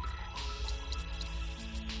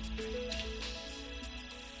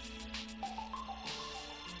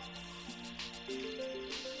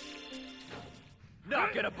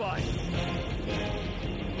 Not gonna bite.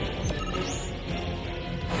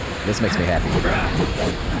 This makes me happy.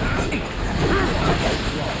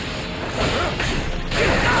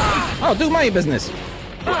 Oh, do my business.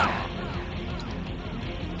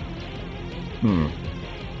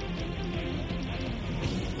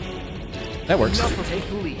 That works. Enough will take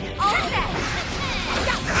the lead. All set.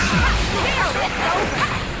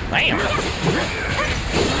 Bam.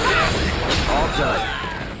 All done.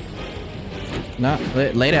 No,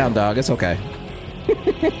 lay down, dog. It's okay.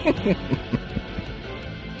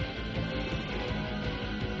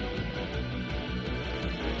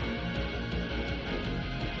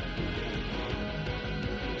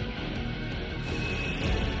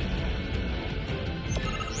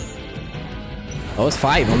 Oh, it's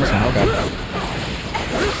 5 on this one. Okay.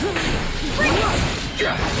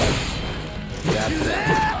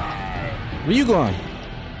 Where you going?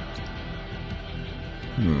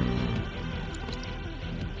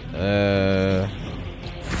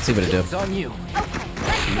 Let's see what it does. It's on you.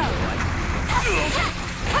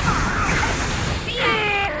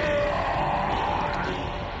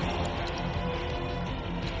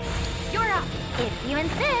 You're up. If you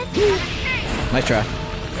insist. Nice try.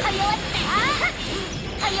 How you like this?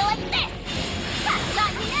 How you like this?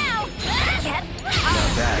 Got you now. Yep.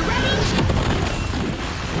 Ready?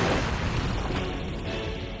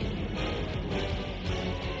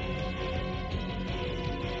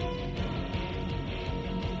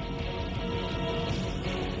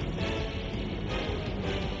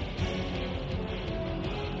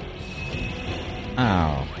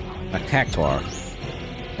 Oh, a cactuar.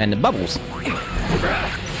 And the bubbles.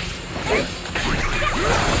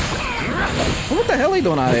 What the hell are you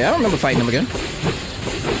doing out there? I don't remember fighting him again.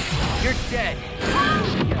 You're dead.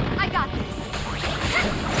 I got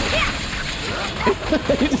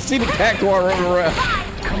this. You just see the cactuar running around.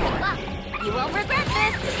 Come on. You won't regret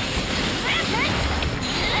this.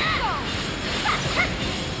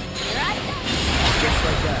 Just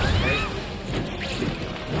like that, right?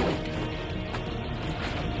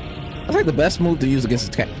 That's like the best move to use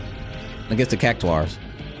against the cactuars.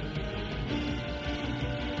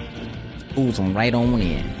 Pulls them right on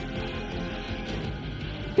in.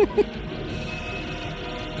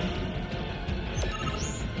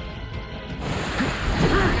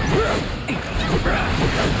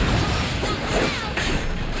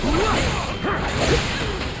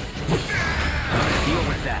 Deal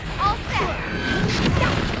with that. All set.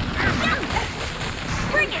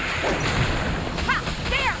 Bring it. Ha,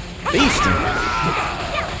 there. Beastin'.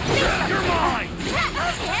 You're mine.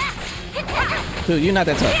 Dude, you're not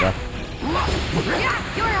that tough, bro.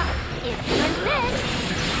 You're up. If you insist.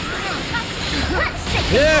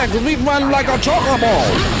 Yeah, because we run like a chocolate ball.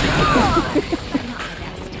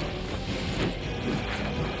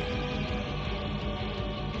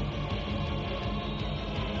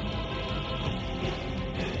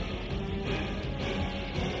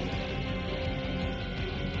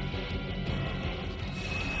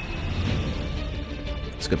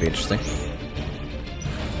 This could be interesting.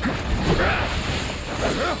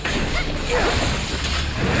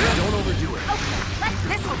 Don't overdo it. Okay, let's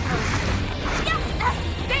this one go.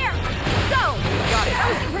 There. Go. Got it. That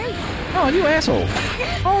was great. Oh, you asshole.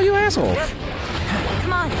 Oh, you asshole.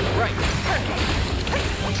 Come on. Right. Perfect.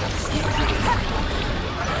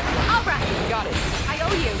 All right. Got it. I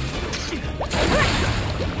owe you.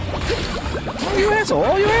 Oh, you asshole.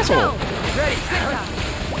 Oh, you asshole. Ready.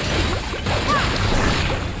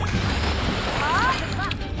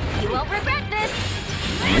 You won't regret this.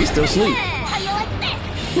 He's still asleep. How you like this?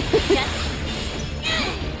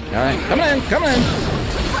 All right, come in, come in. Ready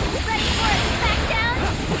for it? Back down.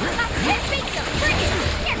 Hit me. Bring it.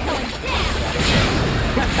 You're going down.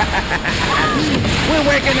 We're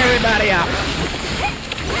waking everybody up.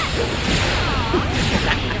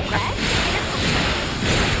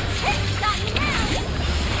 Got you now.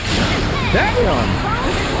 Damn.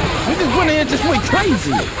 You just went in and just went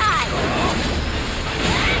crazy.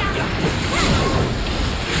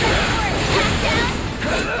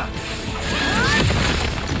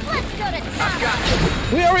 Let's go to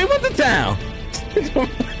town. We already went to town.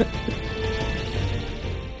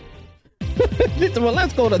 Well,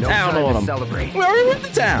 let's go to No town time on to them. celebrate. We already went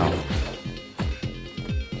to town.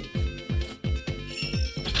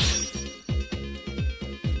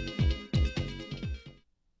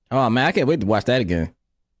 Oh man, I can't wait to watch that again.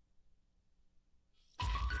 All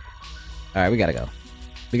right, we gotta go.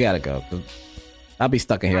 We gotta go. I'll be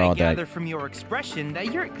stuck in here all I day. gather from your expression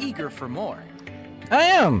that you're eager for more. I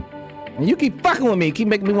am. And you keep fucking with me. Keep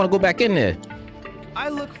making me want to go back in there. I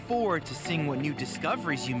look forward to seeing what new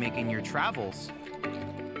discoveries you make in your travels.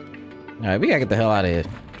 All right, we gotta get the hell out of here.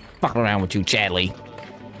 Fuck around with you, Chadley.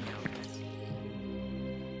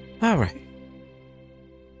 All right.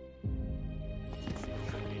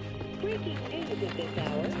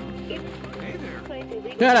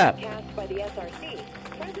 Shut up.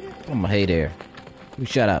 Oh my hey there. You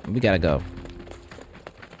shut up. We gotta go.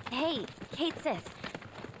 Hey, GainZz.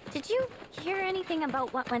 Did you hear anything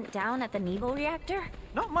about what went down at the naval reactor?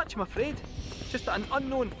 Not much, I'm afraid. Just that an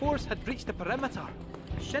unknown force had breached the perimeter.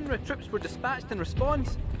 Shinra troops were dispatched in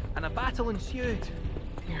response, and a battle ensued.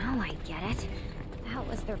 Now I get it. That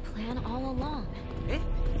was their plan all along. Eh?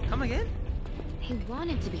 Come again? They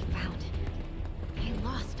wanted to be found. They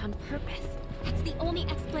lost on purpose. That's the only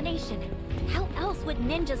explanation. How else would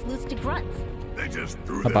ninjas lose to grunts? They just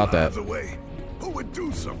threw How about their that? lives away. Who would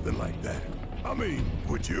do something like that? I mean,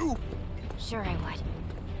 would you? Sure I would.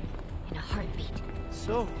 In a heartbeat.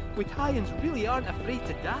 So, Wutaians really aren't afraid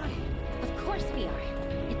to die. Of course we are.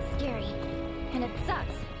 It's scary. And it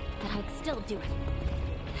sucks. But I'd still do it.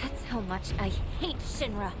 That's how much I hate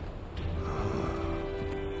Shinra.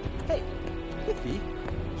 Hey, Iffy,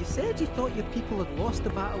 you said you thought your people had lost the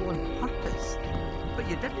battle on purpose, but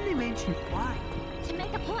you didn't mention why. To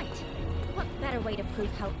make a point. What better way to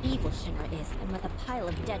prove how evil Shinra is than with a pile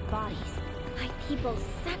of dead bodies? My people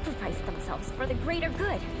sacrificed themselves for the greater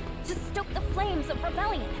good, to stoke the flames of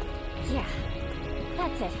rebellion. Yeah,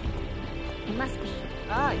 that's it. It must be.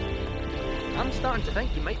 Aye. I'm starting to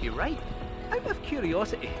think you might be right. Out of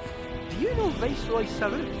curiosity, do you know Viceroy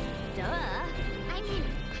Sephiroth? Duh. I mean,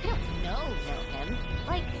 I don't know him.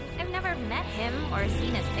 Like, I've never met him or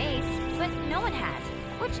seen his face, but no one has,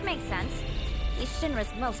 which makes sense. He's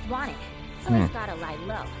Shinra's most wanted, so he's gotta lie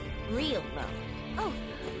low. Real low. Oh,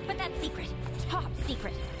 but that secret, top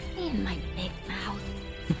secret, in my big mouth.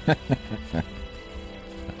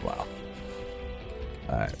 Wow.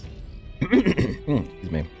 Alright.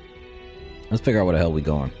 Excuse me. Let's figure out where the hell we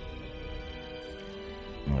going.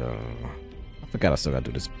 I forgot I still gotta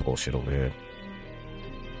do this bullshit over here.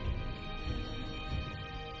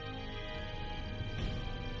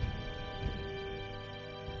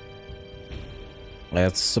 I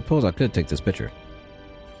suppose I could take this picture.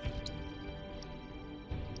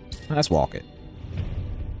 Let's walk it.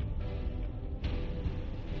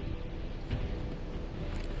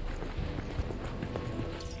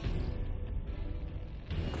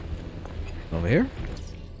 Over here?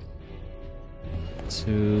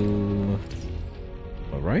 To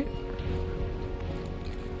the right?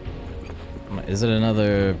 Is it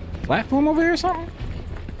another platform over here or something?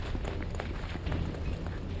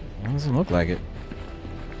 It doesn't look like it.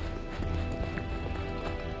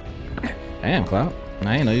 Damn, Cloud.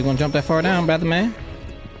 I didn't know you were gonna jump that far down, brother man.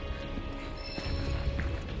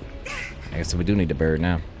 I guess we do need the bird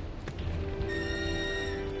now.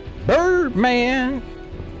 Bird man!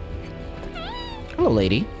 Hello,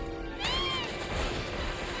 lady.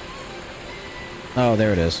 Oh,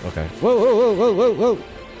 there it is. Okay. Whoa, whoa, whoa, whoa, whoa, whoa.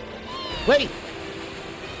 Wait!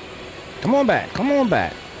 Come on back. Come on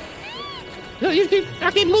back.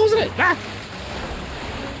 I keep losing it. Ah!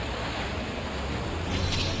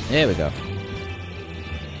 There we go.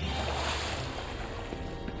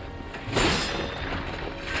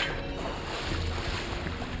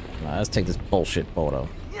 Now, let's take this bullshit photo.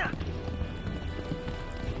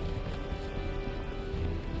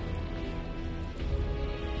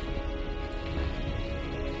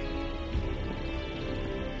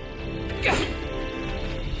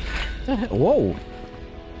 Whoa.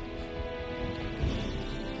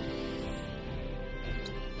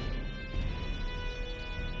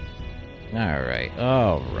 Alright,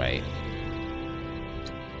 alright.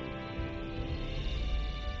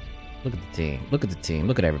 Look at the team. Look at the team.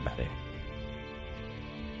 Look at everybody.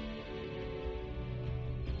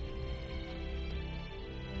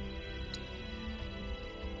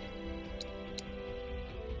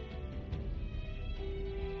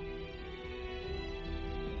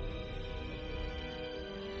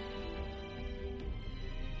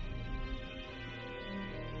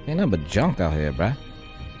 Ain't nothing but junk out here, bruh.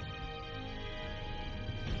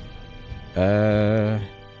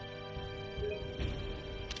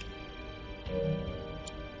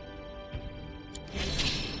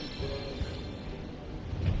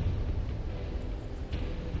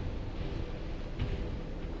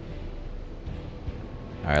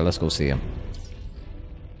 Alright, let's go see him.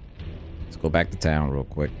 Let's go back to town real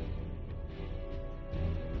quick.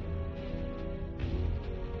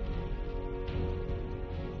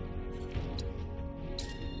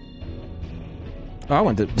 Oh, I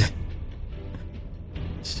went to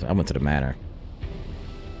the manor.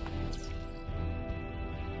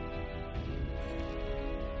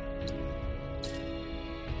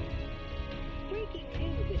 Breaking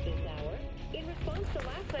news at this hour. In response to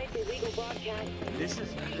last night's illegal broadcast,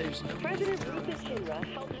 President Rufus Shinra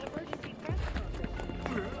held an emergency press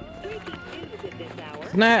conference. Breaking news at this hour.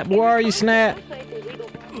 Snap, where are you, Snap?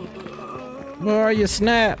 Where are you,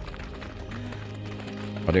 Snap?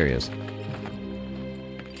 Oh, there he is.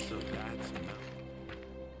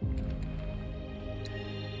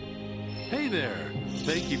 Hey there.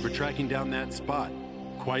 Thank you for tracking down that spot.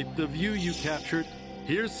 Quite the view you captured.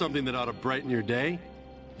 Here's something that ought to brighten your day.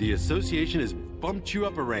 The association has bumped you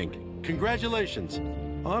up a rank. Congratulations.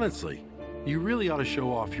 Honestly, you really ought to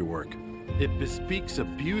show off your work. It bespeaks a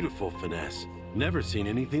beautiful finesse. Never seen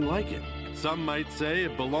anything like it. Some might say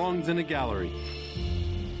it belongs in a gallery.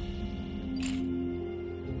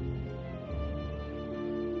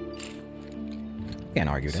 Can't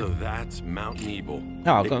argue that. So that's Mount Nebel.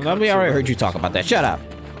 Oh, we already heard you talk about that. Shut up.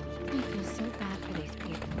 I feel so bad for these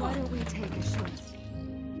people. Why don't we take a short...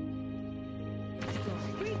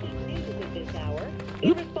 Breaking news at this hour.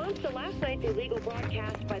 In response to last night's illegal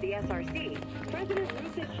broadcast by the SRC, President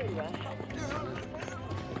Rufus Shinra helped...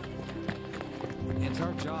 It's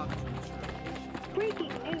our job.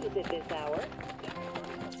 Breaking news at this hour.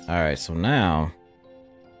 Alright, so now...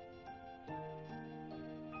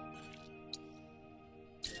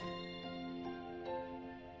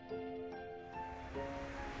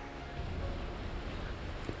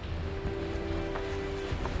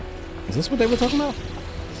 Is this what they were talking about?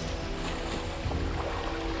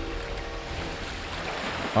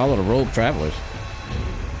 Follow the rogue travelers.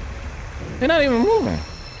 They're not even moving.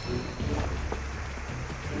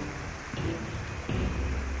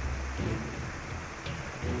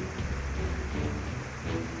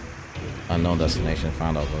 Unknown destination.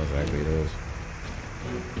 Find out what exactly it is.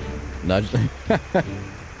 Nudge.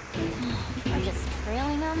 I'm just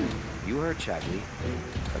trailing them. You heard Chadley.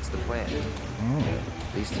 That's the plan. Oh.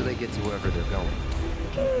 At least till they get to wherever they're going.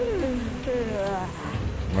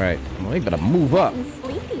 Right. Well, they better move up.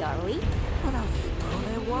 Sleepy, are we? What else? Oh,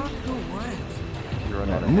 they walk? Who wouldn't? You run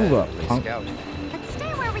on Move ahead, up, play punk. scout. But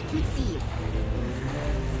stay where we can see you.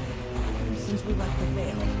 Since we left the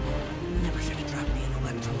Veil, never should have dropped the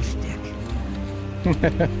intellectual shtick.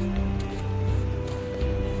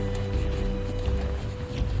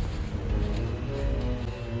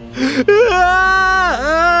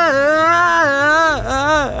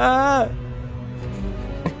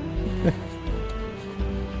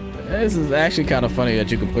 This is actually kind of funny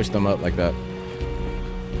that you can push them up like that.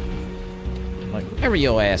 Like, hurry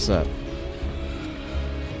your ass up.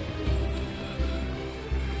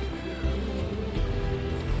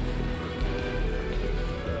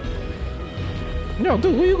 No,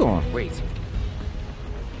 dude, where you going? Wait.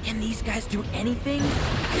 Can these guys do anything?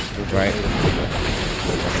 Right.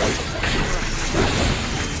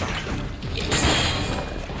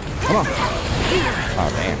 Come on. Oh,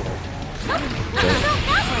 damn.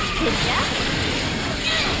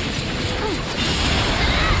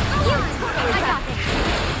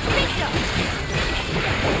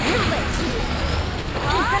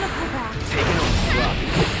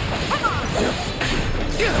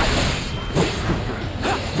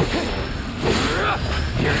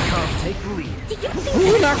 Here it comes. Take the lead.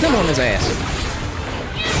 Who knocked him on his ass?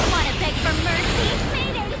 Wanna beg for mercy?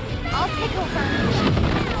 Mayday! I'll take over.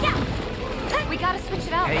 Yeah. We gotta switch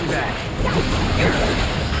it out. Hang back.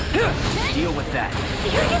 Deal with that.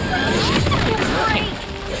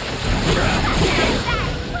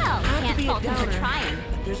 Well, can't fault him for trying.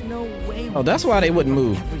 But there's no way. Oh, that's why they wouldn't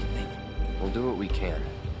move. Everything. We'll do what we can.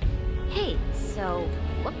 Hey, so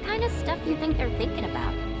what kind of stuff do you think they're thinking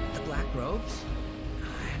about? The black robes?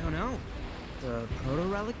 I don't know. The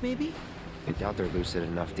proto-relic, maybe? I doubt they're lucid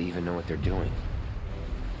enough to even know what they're doing.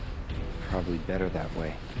 Probably better that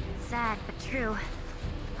way. Sad, but true.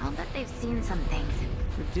 I'll bet they've seen some things.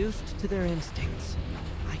 Reduced to their instincts.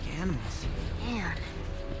 Like animals. Man.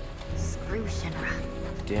 Screw Shinra.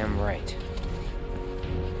 Damn right.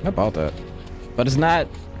 How about that? But it's not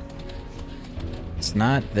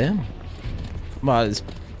them. Well, it's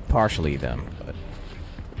partially them, but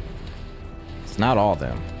it's not all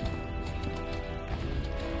them.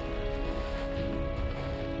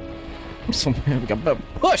 So we got better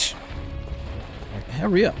push.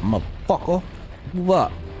 Hurry up, motherfucker. Move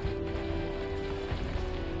up.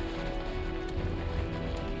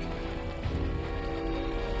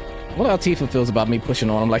 What how Tifa feels about me pushing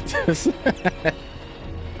on him like this.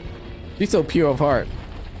 She's so pure of heart.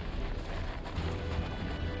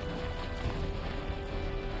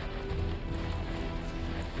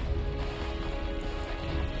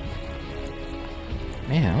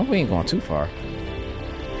 Man, I hope we ain't going too far.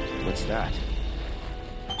 What's that?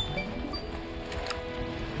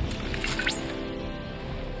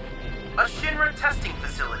 A Shinra testing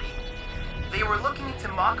facility. They were looking into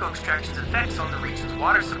Mako extraction's effects on the region's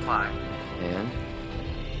water supply. And?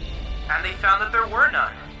 And they found that there were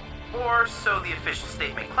none. Or so the official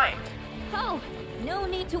statement claimed. Oh, no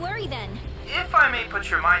need to worry then. If I may put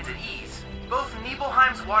your minds at ease, both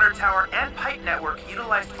Nibelheim's water tower and pipe network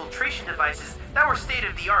utilized filtration devices that were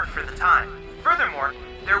state-of-the-art for the time. Furthermore,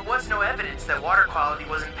 there was no evidence that water quality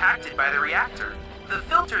was impacted by the reactor. The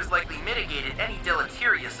filters likely mitigated any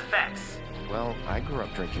deleterious effects. Well, I grew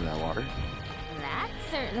up drinking that water. That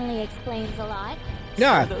certainly explains a lot.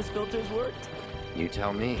 Yeah. So those filters worked? You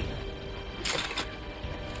tell me.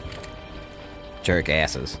 Jerk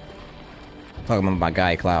asses. Talking about my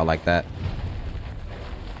guy Cloud like that.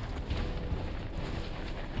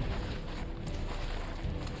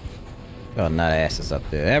 Oh, nut asses up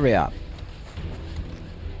there. Hurry up.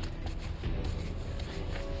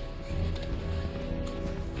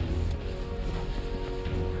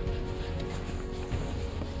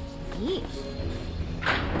 Yeesh.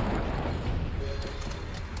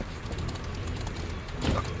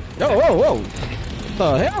 Oh, whoa, whoa. The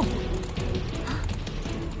hell?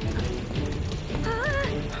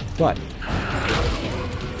 What?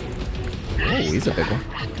 Oh, he's a big one.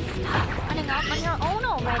 Stop running off on your own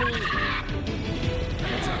already.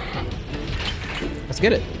 Let's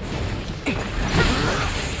get it.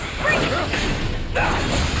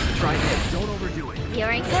 Try this. Don't overdo it.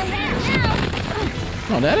 You're in command now.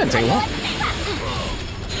 Oh, that didn't take long.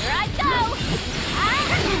 Here I go.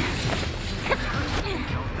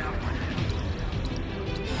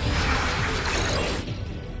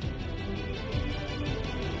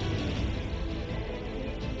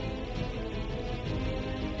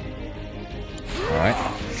 All right.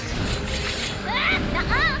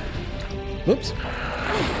 Whoops.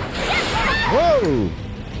 Whoa.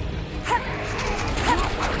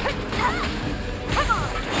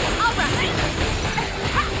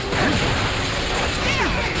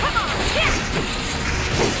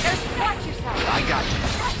 I got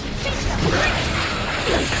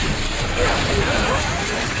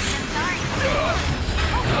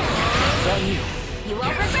you. You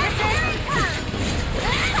won't regret it.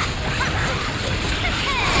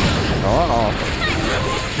 Oh.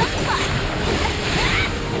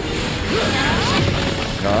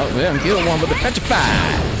 Oh, we haven't killed one with the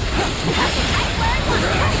petrified.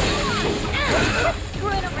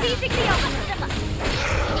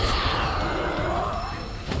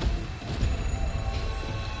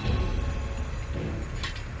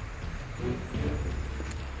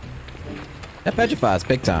 That petrifies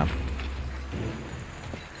big time.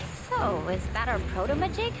 So, is that our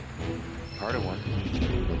proto-majig? Part of one,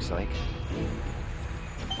 looks like.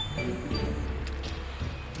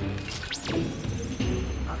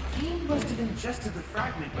 A fiend must have ingested the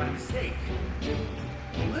fragment by mistake.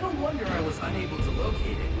 Little wonder I was unable to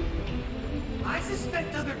locate it. I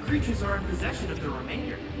suspect other creatures are in possession of the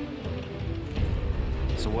remainder.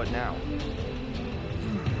 So what now?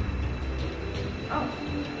 Oh.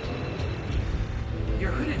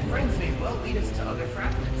 Your hooded friends may well lead us to other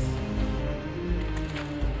fragments.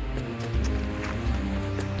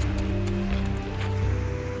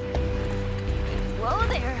 Whoa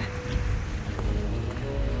there.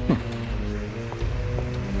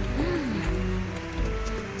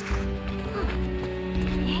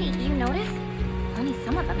 Hey, you notice? Only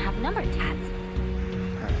some of them have number tats.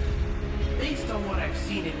 Based on what I've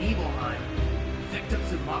seen in Nibelheim,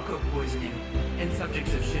 victims of Mako poisoning and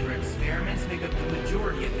subjects of Shinra experiments make up the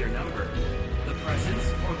majority of their number. The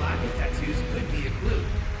presence or lack of tattoos could be a clue.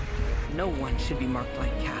 No one should be marked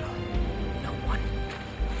like cattle. No one.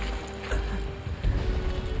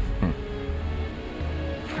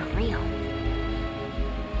 For real.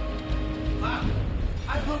 Cloud,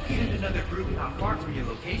 I've located another group not far from your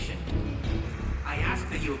location. I ask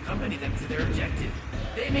that you accompany them to their objective.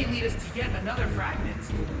 They may lead us to yet another fragment.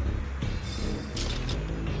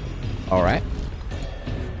 All right.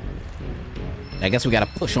 I guess we gotta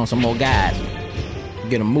push on some more guys.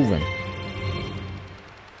 Get them moving.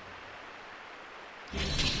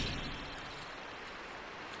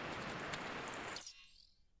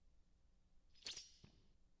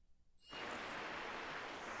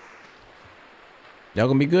 Y'all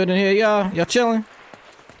gonna be good in here, y'all? Y'all chilling?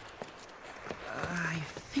 I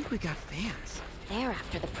think we got fans. They're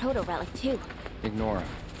after the proto-relic too. Ignore him.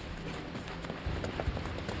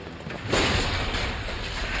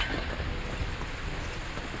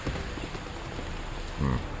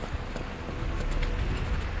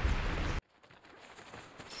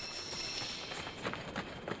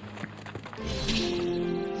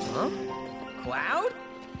 Huh? Cloud?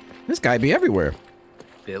 This guy be everywhere.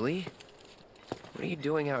 Billy? What are you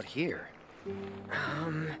doing out here?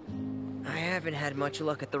 I haven't had much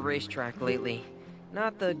luck at the racetrack lately.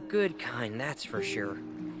 Not the good kind, that's for sure.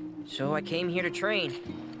 So I came here to train.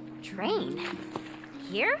 Train?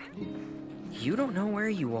 Here? You don't know where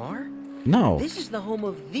you are? No. This is the home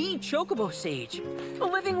of the Chocobo Sage, a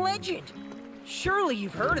living legend. Surely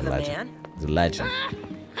you've heard of the man. He's a legend.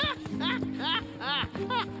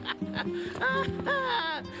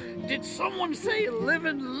 Did Did someone say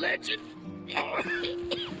living legend?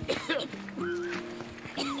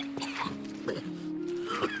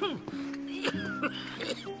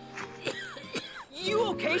 You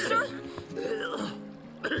okay, sir?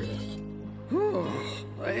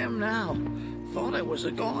 I am now. Thought I was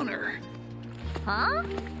a goner. Huh?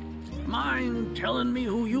 Mind telling me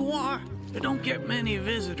who you are? There don't get many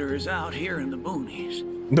visitors out here in the boonies.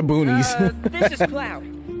 The boonies. This is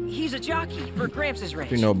Cloud. He's a jockey for Gramps'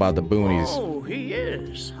 ranch. You know about the boonies. Oh, he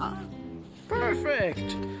is, huh?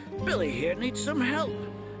 Perfect. Billy here needs some help.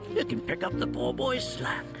 You can pick up the poor boy's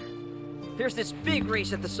slack. There's this big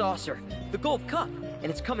race at the Saucer, the Gold Cup,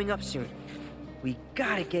 and it's coming up soon. We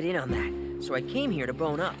gotta get in on that, so I came here to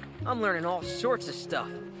bone up. I'm learning all sorts of stuff.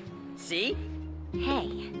 See?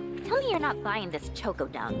 Hey, tell me you're not buying this choco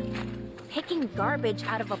dung. Picking garbage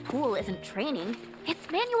out of a pool isn't training,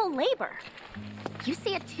 it's manual labor. You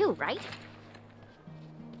see it too, right?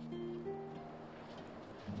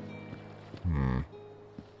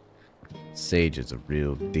 Sage is a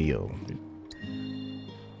real deal.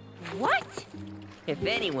 What? If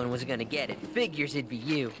anyone was gonna get it, figures it'd be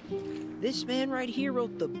you. This man right here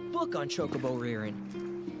wrote the book on chocobo rearing.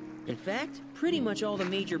 In fact, pretty much all the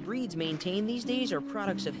major breeds maintained these days are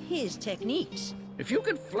products of his techniques. If you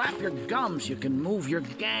can flap your gums, you can move your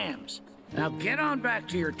gams. Now get on back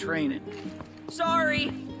to your training.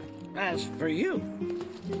 Sorry! As for you,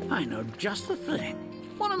 I know just the thing.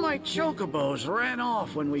 One of my chocobos ran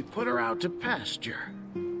off when we put her out to pasture.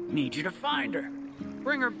 Need you to find her.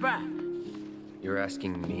 Bring her back. You're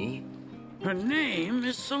asking me? Her name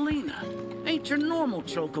is Selena. Ain't your normal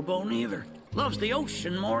chocobo neither. Loves the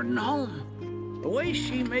ocean more than home. The way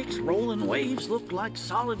she makes rolling waves look like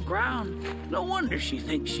solid ground. No wonder she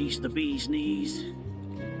thinks she's the bee's knees.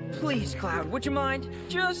 Please, Cloud, would you mind?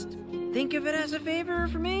 Just think of it as a favor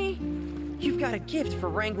for me. You've got a gift for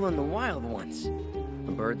wrangling the wild ones.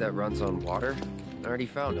 A bird that runs on water? I already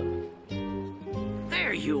found him.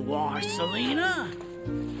 There you are, Selena.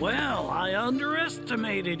 Well, I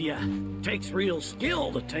underestimated ya. Takes real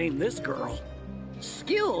skill to tame this girl.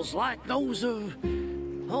 Skills like those of...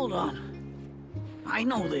 Hold on. I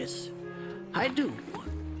know this. I do.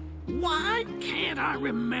 Why can't I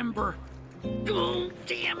remember? Oh,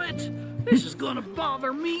 damn it. This is gonna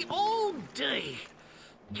bother me all day.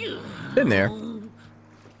 Been there.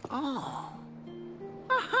 Oh.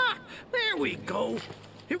 Aha! There we go.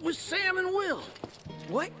 It was Sam and Will.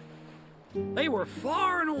 What? They were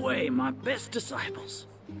far and away my best disciples.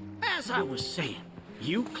 As I was saying,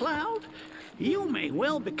 you, Cloud, you may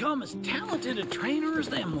well become as talented a trainer as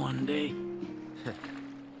them one day.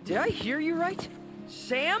 Did I hear you right?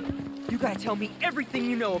 Sam? You gotta tell me everything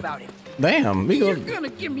you know about him. Damn, You're gonna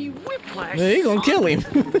give me whiplash. Yeah, he gonna kill him.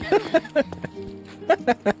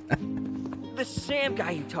 The Sam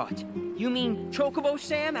guy you taught. You mean Chocobo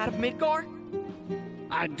Sam out of Midgar?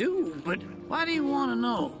 I do, but why do you want to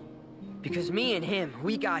know? Because me and him,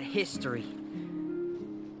 we got history.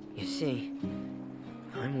 You see,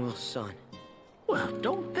 I'm Will's son. Well,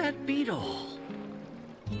 don't that beat all?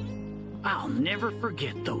 I'll never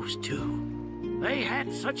forget those two. They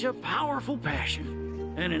had such a powerful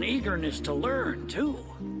passion, and an eagerness to learn, too.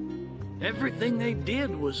 Everything they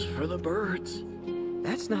did was for the birds.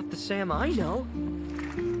 That's not the Sam I know.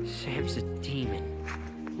 Sam's a demon.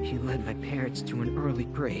 He led my parents to an early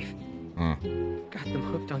grave. Got them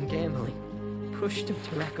hooked on gambling. Pushed them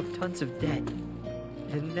to rack up tons of debt.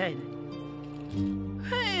 And then...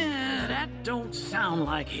 That don't sound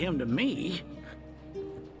like him to me.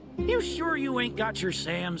 You sure you ain't got your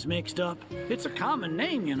Sams mixed up? It's a common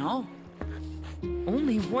name, you know.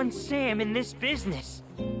 Only one Sam in this business.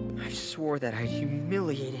 I swore that I'd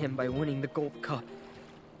humiliate him by winning the Gold Cup.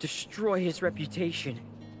 Destroy his reputation.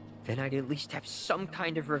 Then I'd at least have some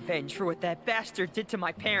kind of revenge for what that bastard did to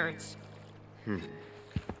my parents.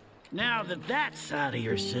 Now that that's out of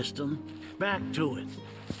your system, back to it.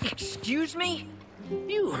 Excuse me?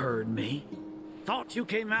 You heard me. Thought you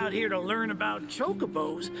came out here to learn about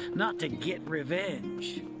chocobos, not to get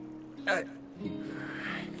revenge.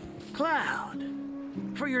 Cloud,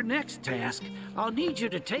 for your next task, I'll need you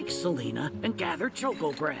to take Selena and gather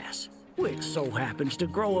choco grass, which so happens to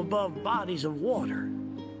grow above bodies of water.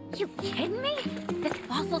 You kidding me? This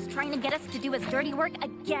fossil's trying to get us to do his dirty work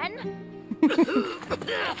again?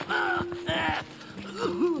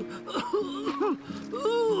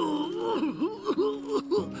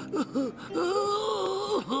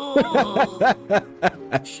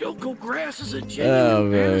 Choco grass is a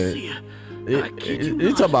genuine fantasy.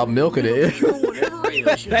 You talk about milking it.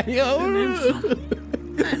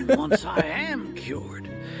 And once I am cured,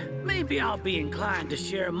 maybe I'll be inclined to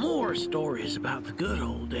share more stories about the good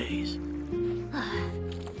old days.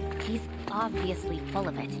 He's obviously full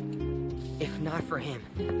of it. If not for him,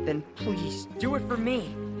 then please do it for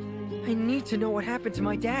me. I need to know what happened to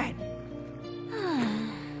my dad.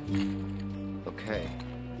 Okay.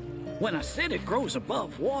 When I said it grows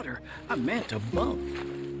above water, I meant above.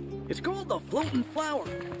 It's called the floating flower,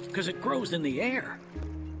 because it grows in the air.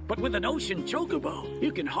 But with an ocean chocobo,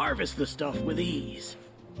 you can harvest the stuff with ease.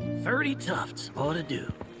 30 tufts ought to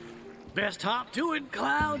do. Best hop to it,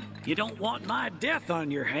 Cloud. You don't want my death on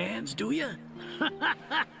your hands, do you?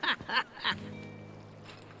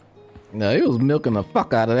 No, he was milking the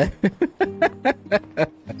fuck out of that.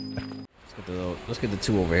 Let's get the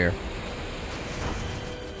 2 over here.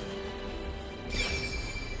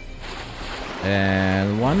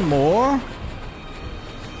 And 1 more.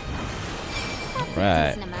 That's Right.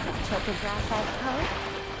 a decent amount of choco grass, I suppose.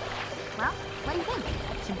 Well, what do you think?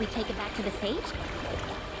 Should we take it back to the sage?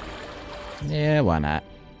 Yeah, why not?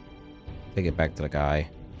 Take it back to the guy.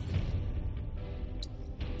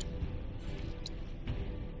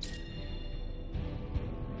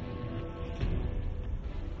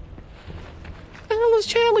 What the hell is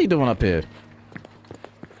Charlie doing up here?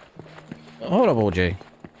 Hold up, OJ.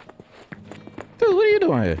 Dude, what are you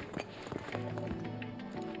doing here?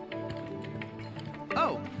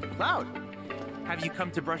 Oh, Cloud. Have you come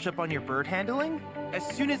to brush up on your bird handling? As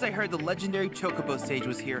soon as I heard the legendary Chocobo sage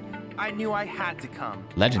was here, I knew I had to come.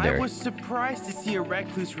 Legendary? I was surprised to see a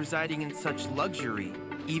recluse residing in such luxury.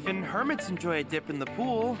 Even hermits enjoy a dip in the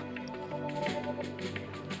pool.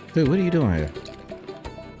 Dude, what are you doing here?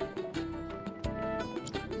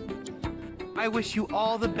 I wish you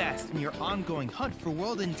all the best in your ongoing hunt for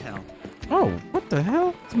world intel. Oh, what the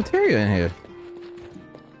hell? There's materia in here.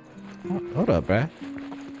 Hold up, bruh.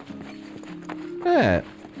 That.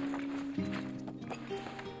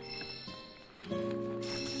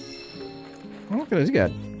 Look at this. You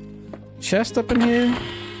got chest up in here.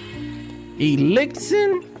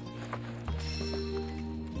 Elixir.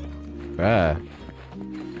 Bruh.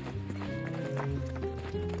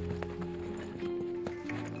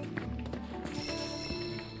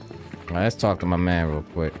 Let's talk to my man real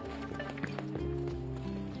quick.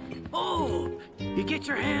 Oh, you get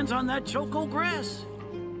your hands on that choco grass?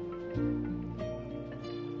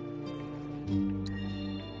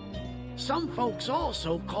 Some folks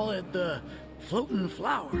also call it the floating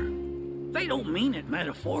flower. They don't mean it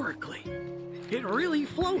metaphorically. It really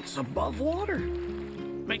floats above water.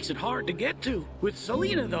 Makes it hard to get to. With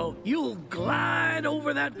Selena, though, you'll glide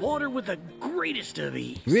over that water with the greatest of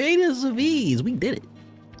ease. Greatest of ease. We did it.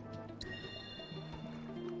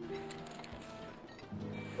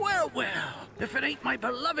 Well, well, if it ain't my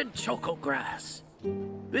beloved choco grass.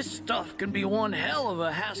 This stuff can be one hell of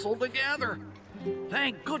a hassle to gather.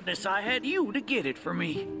 Thank goodness I had you to get it for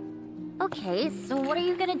me. Okay, so what are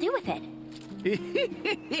you gonna do with it?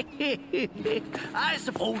 I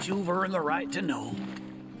suppose you've earned the right to know.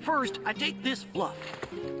 First, I take this fluff,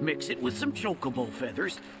 mix it with some chocobo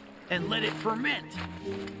feathers, and let it ferment.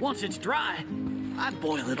 Once it's dry, I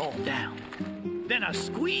boil it all down. Then I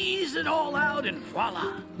squeeze it all out and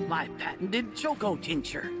voila, my patented choco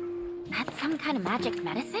tincture. That's some kind of magic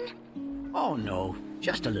medicine? Oh no,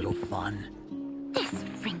 just a little fun. This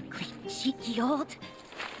wrinkly, cheeky old...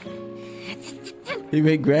 He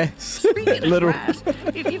made grass. Speaking of grass,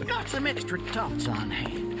 if you've got some extra tufts on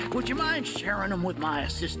hand, would you mind sharing them with my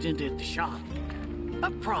assistant at the shop? I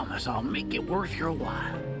promise I'll make it worth your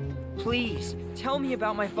while. Please, tell me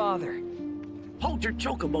about my father. Hold your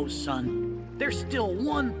chocobos, son. There's still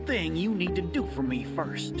one thing you need to do for me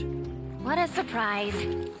first. What a surprise.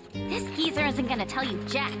 This geezer isn't gonna tell you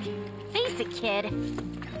jack. Face it, kid.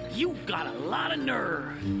 You got a lot of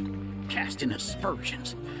nerve. Casting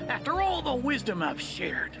aspersions after all the wisdom I've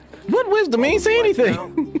shared. What wisdom? He ain't say anything.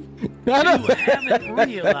 I know. You haven't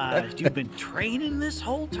realized you've been training this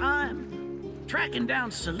whole time. Tracking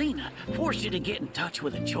down Selena forced you to get in touch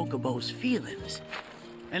with a chocobo's feelings.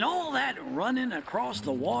 And all that running across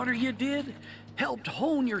the water you did helped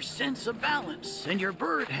hone your sense of balance and your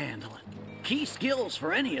bird handling. Key skills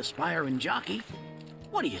for any aspiring jockey.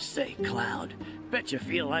 What do you say, Cloud? Bet you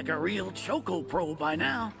feel like a real choco pro by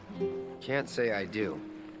now. Can't say I do.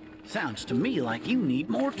 Sounds to me like you need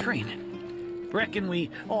more training. Reckon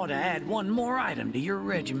we ought to add one more item to your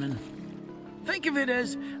regimen. Think of it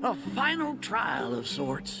as a final trial of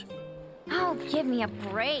sorts. Oh, give me a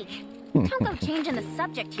break. Don't go changing the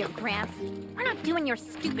subject here, Gramps. We're not doing your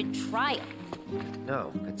stupid trial.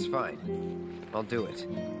 No, it's fine. I'll do it.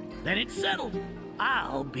 Then it's settled.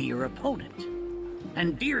 I'll be your opponent.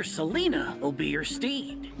 And dear Selena will be your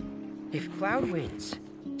steed. If Cloud wins,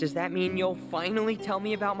 Does that mean you'll finally tell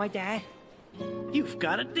me about my dad? You've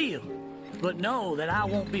got a deal. But know that I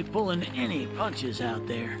won't be pulling any punches out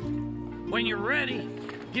there. When you're ready,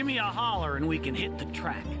 give me a holler and we can hit the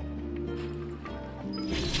track.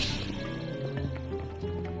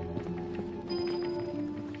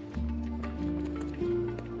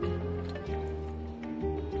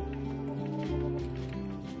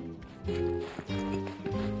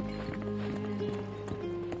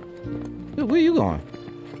 Where you going?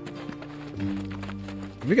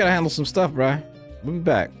 We gotta handle some stuff, bruh. We'll be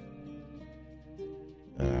back.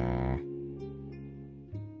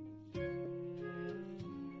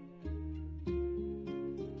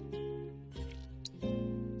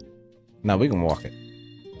 No, we can walk it.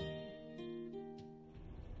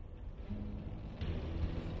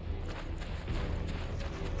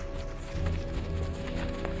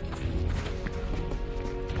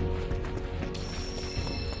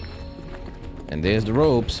 And there's the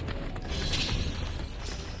robes.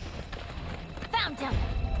 Found him!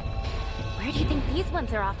 Where do you think these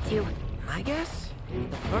ones are off to? My guess?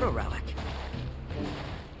 The proto-relic.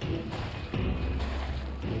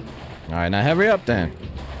 Alright, now hurry up then.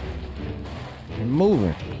 You're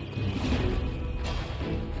moving.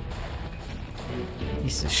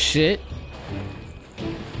 Piece of shit.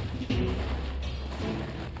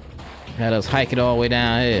 Had us hike it all the way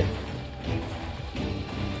down here.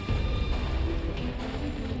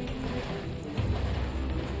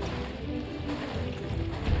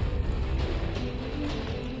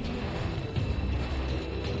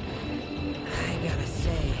 I gotta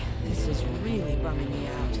say, this is really bumming me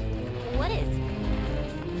out. What is?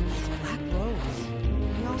 These black robes.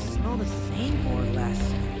 They all smell the same, more or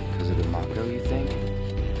less. Because of the Mako, you think?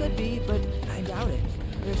 Could be, but I doubt it.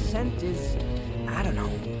 Their scent is, I don't know,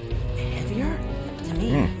 heavier? To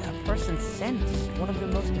me, a person's scent is one of their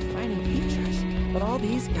most defining features. But all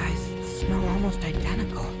these guys smell almost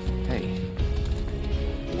identical. Hey,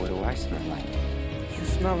 what do I smell like? You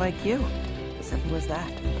smell like you. Simple as that.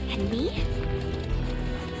 And me?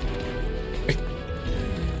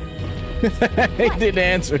 He didn't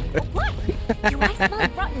answer. What? Do I smell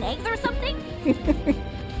like rotten eggs or something?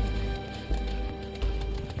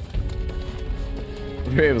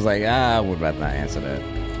 Ray was like, I would rather not answer that.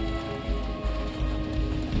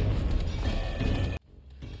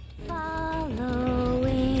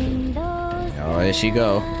 Following those Oh, there she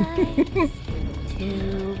go. to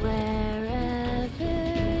wherever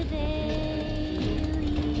they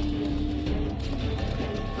lead.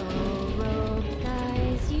 Oh, rogue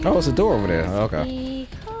guys, you Oh, it's a door over there. Okay. be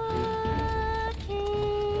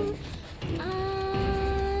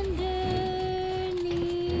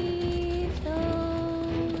underneath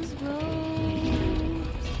those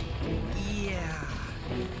robes. Yeah.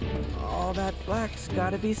 All that black's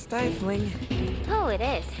gotta be stifling. Oh, it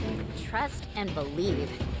is. Trust and believe.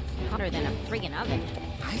 Hotter than a friggin' oven.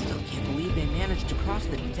 I still can't believe they managed to cross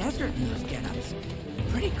the desert in those get-ups.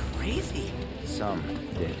 Pretty crazy. Some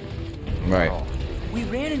did. Right. We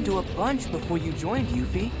ran into a bunch before you joined,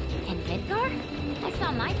 Yuffie. In Midgar? I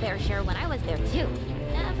saw my fair share when I was there too.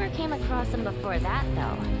 Never came across them before that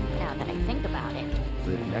though, now that I think about it.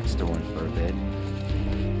 Lived next to one for a bit.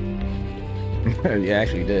 You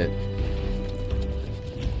actually did.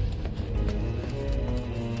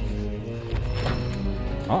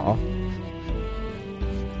 Uh-oh.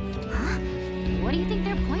 Huh? What do you think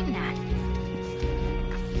they're pointing at?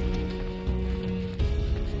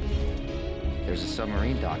 There's a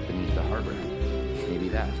submarine dock beneath the harbor. Maybe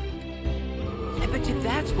that. I bet you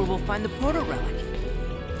that's where we'll find the proto-relic.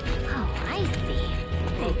 Oh, I see.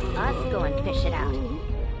 Make us go and fish it out.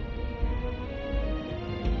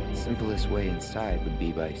 Simplest way inside would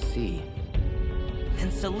be by sea.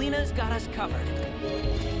 And Selena's got us covered.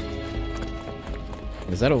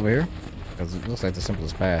 Is that over here? Because it looks like the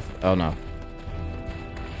simplest path. Oh, no.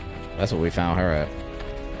 That's what we found her at.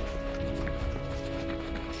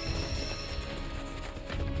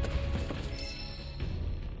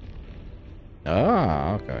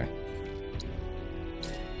 Ah, okay.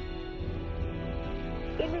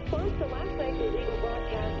 In response to last night's illegal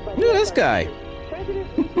broadcast by Look at this guy. President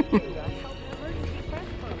Ruth held an emergency press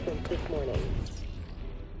conference this morning.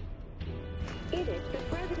 In it, the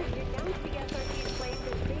president denounced the SRC's claims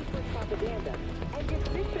of baseless propaganda and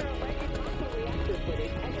dismissed their alleged Mako reactor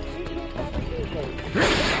footage as original fabrication.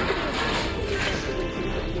 The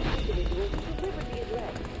individuals delivered the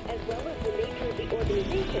address, as well as the nature of the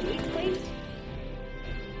organization he claims.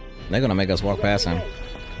 They're gonna make us walk past him.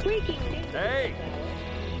 Breaking news. Hey!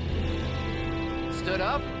 Stood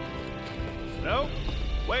up? Nope.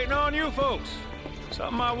 Waiting on you folks.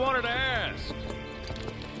 Something I wanted to ask.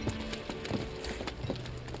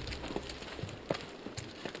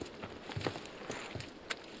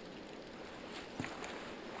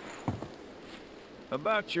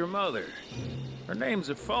 About your mother. Her name's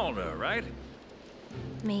Ifalna, right?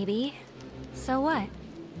 Maybe. So what?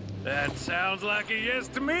 That sounds like a yes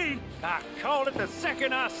to me. I called it the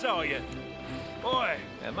second I saw you. Boy,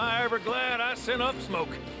 am I ever glad I sent up smoke.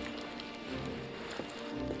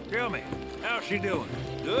 Tell me, how's she doing?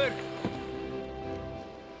 Good?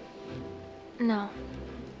 No.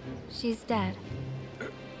 She's dead.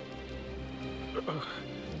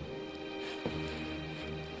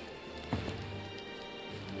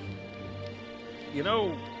 You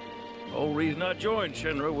know, the whole reason I joined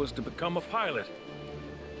Shinra was to become a pilot.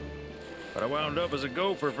 But I wound up as a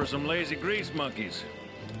gopher for some lazy grease monkeys.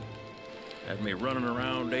 Had me running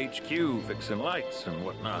around HQ fixing lights and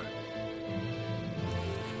whatnot.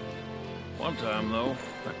 One time, though,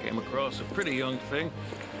 I came across a pretty young thing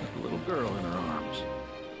with a little girl in her arms.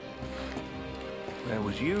 That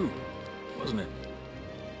was you, wasn't it?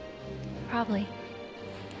 Probably.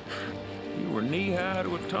 You were knee-high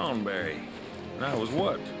to a tonberry. And I was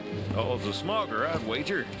what? Oh, the smogger, I'd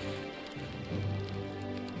wager.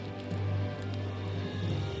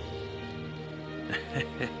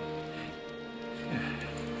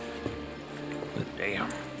 But damn,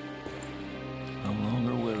 no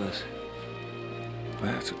longer with us.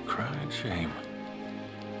 That's a crying shame.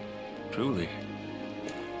 Truly.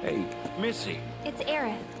 Hey, Missy. It's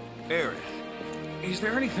Aerith. Aerith, is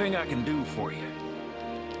there anything I can do for you?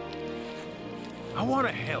 I want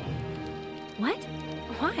to help. What?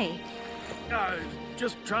 Why?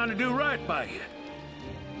 Just trying to do right by you.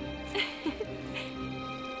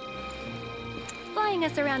 Flying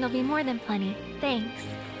us around will be more than plenty. Thanks.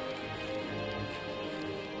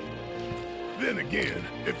 Then again,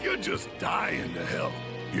 if you're just dying to help,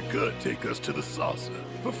 you could take us to the saucer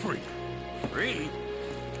for free. Free?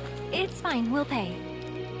 It's fine, we'll pay.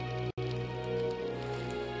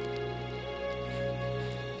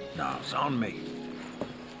 No, it's on me.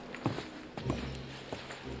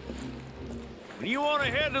 When you want to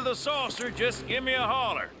head to the saucer, just give me a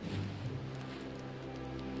holler.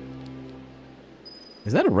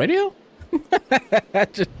 Is that a radio?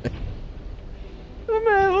 Just...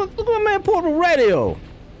 Man, look what man pulled a radio.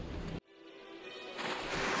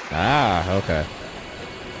 Ah, okay.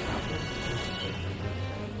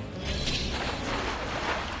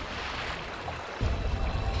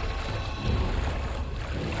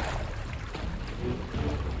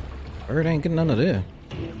 Bird ain't getting none of this.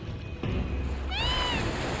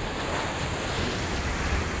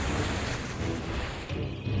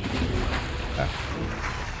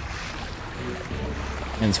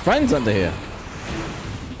 And his friend's under here.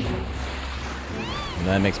 And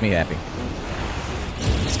that makes me happy.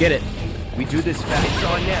 Let's get it. We do this fast. It's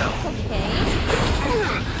on now. Okay.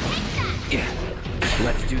 Yeah.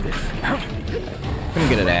 Let's do this. Come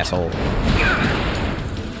get it, asshole. Here I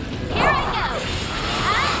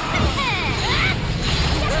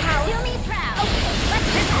go! Do me proud! Let's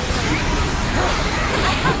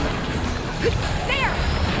there!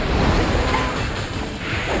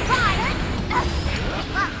 Fire!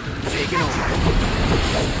 Taking over.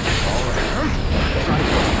 All right.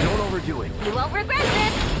 Don't overdo it. You won't regret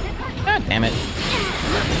this! God damn it.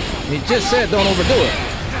 You just said don't overdo it.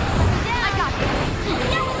 I got this!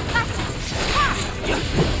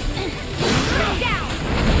 Down!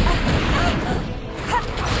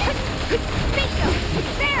 Bingo!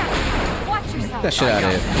 There! Watch yourself! Get that shit out of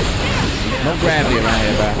here. No gravity around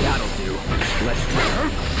here, bro. That'll do. Let's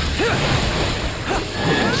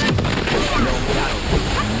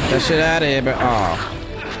Get that shit out of here, bro. Oh.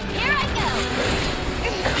 Here I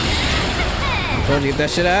go! Told you get that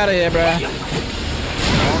shit out of here, bro.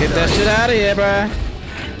 Get that shit out of here, bro.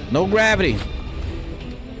 No gravity.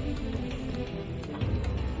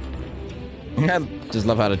 I just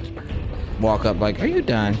love how to walk up like, are you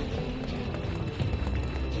done?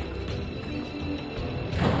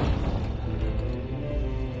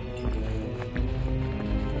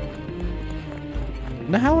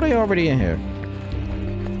 Now, how are they already in here?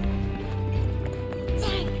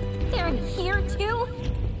 Dang! They're in here too?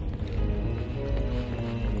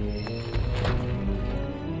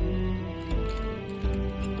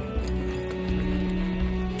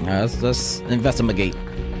 Let's investigate.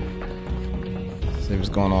 See what's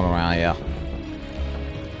going on around here.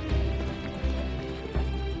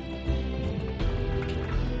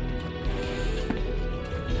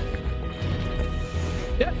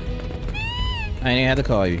 Yeah. I ain't even had to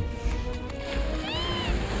call you.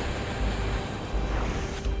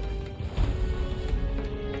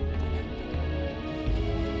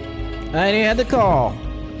 I ain't even had to call.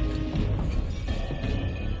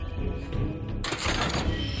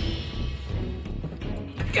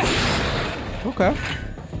 Okay.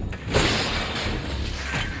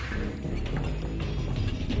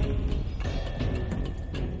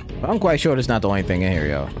 I'm quite sure there's not the only thing in here,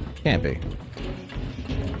 yo. Can't be.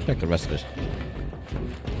 Check the rest of this.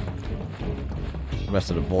 The rest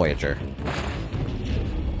of the Voyager.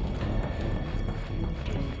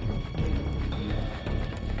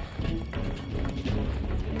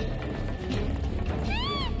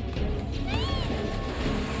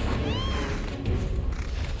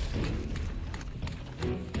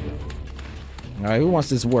 Alright, who wants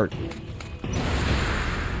this work?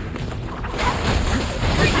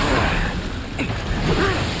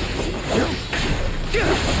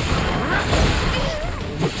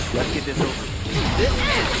 Let's get this over. This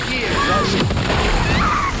is gears.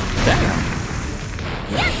 Damn.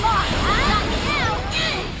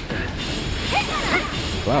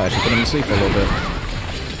 Wow, I should put him to sleep for a little bit.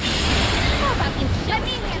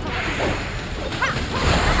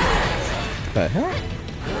 The hell?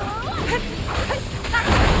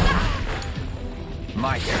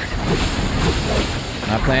 My turn.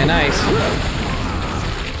 Not playing nice.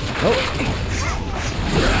 Oh.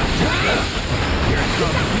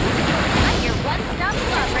 I'm your one-stop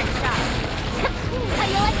coverage shop.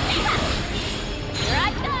 Here I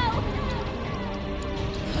go.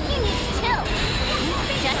 You need to chill.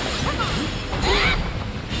 Just come on.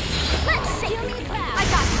 Let's see. I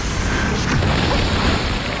got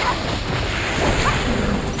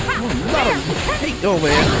Hey, over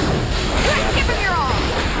here. Give him your all.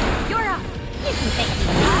 You're up. You can take it.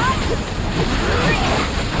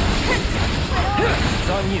 It's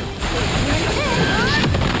on you.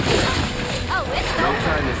 Oh, it's No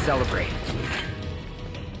time to celebrate.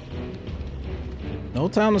 No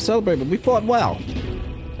time to celebrate, but we fought well.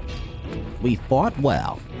 We fought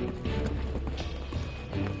well.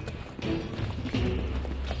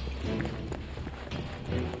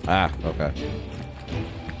 Ah, okay.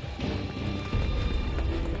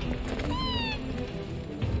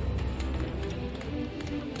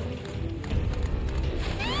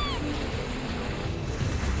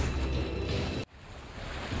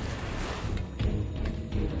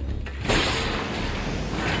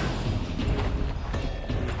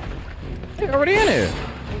 They're already in here.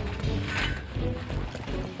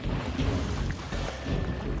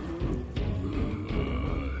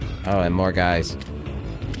 Oh, and more guys.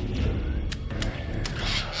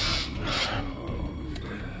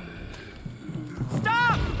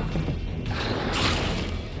 Stop!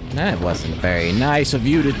 That wasn't very nice of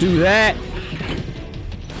you to do that.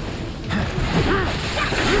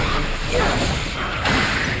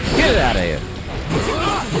 Get it out of here.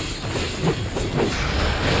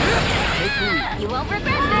 You won't regret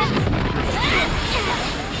this.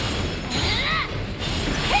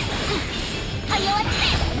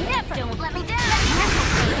 Never. Don't let me down.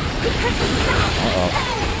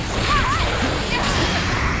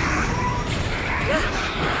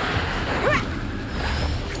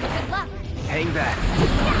 Good luck. Hang back.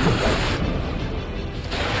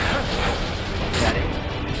 Got it.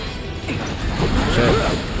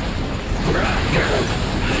 Shit.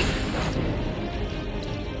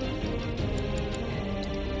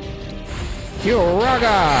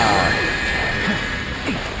 Kyoraga!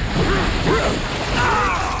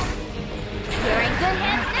 You're in good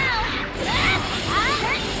hands now.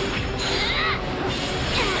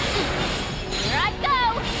 Here I go.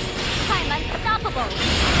 I'm unstoppable.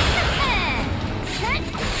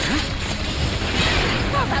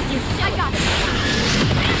 How about you? I got it.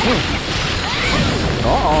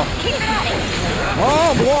 Uh-oh. Keep at it.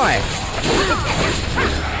 Oh, boy.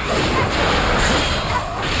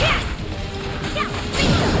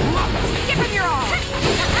 Give him your all. It's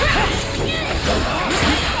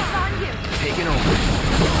on you. Taking over.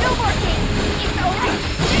 No more games. It's over.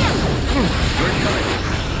 We're coming.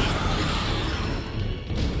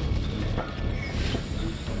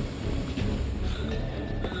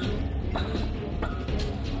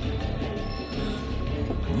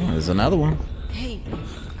 There's another one. Hey,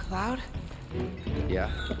 Cloud?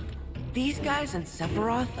 Yeah? These guys and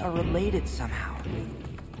Sephiroth are related somehow.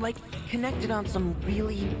 Like, connected on some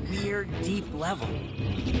really weird, deep level.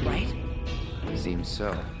 Right? Seems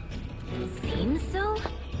so. Seems so?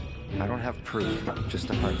 I don't have proof, just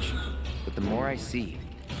a hunch. But the more I see,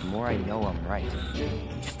 the more I know I'm right.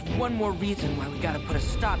 Just one more reason why we gotta put a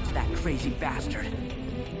stop to that crazy bastard.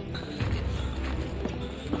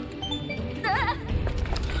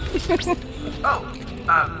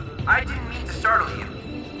 I didn't mean to startle you.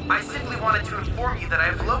 I simply wanted to inform you that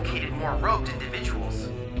I've located more roped individuals.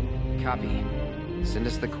 Copy. Send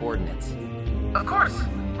us the coordinates. Of course,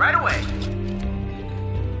 right away.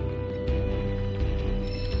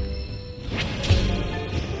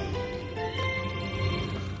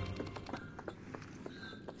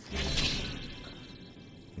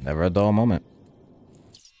 Never a dull moment.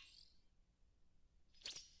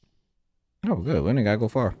 Oh, good. We ain't gotta go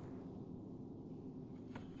far.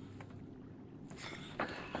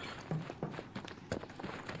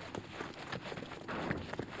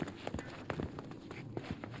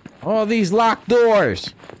 All these locked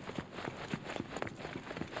doors.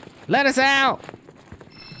 Let us out.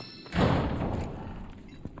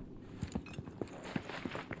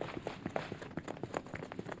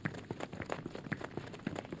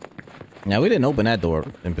 Now, we didn't open that door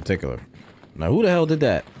in particular. Now, who the hell did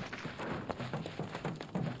that?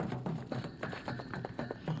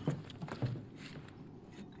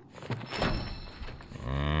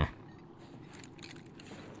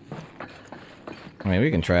 I mean,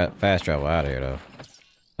 we can fast travel out of here, though.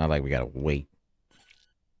 Not like we gotta wait.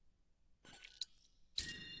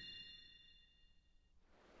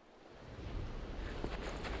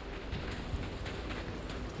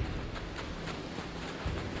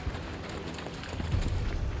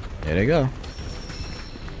 There they go.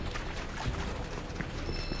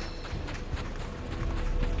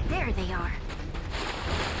 There they are.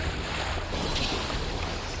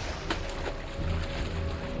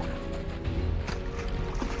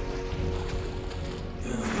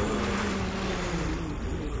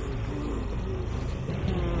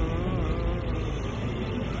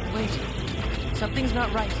 Wait, something's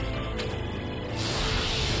not right.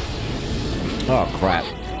 Oh, crap.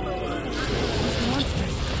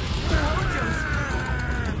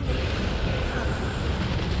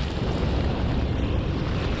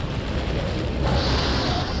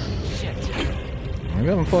 We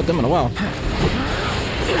haven't fought them in a while.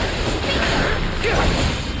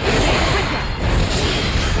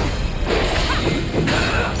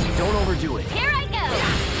 Don't overdo it. Here I go.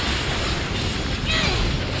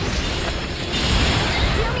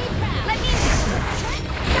 Let me.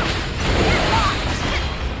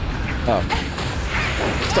 Oh.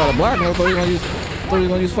 Started blocking. I thought he was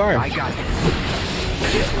gonna use fire. I got it.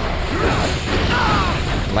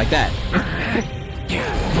 Like that.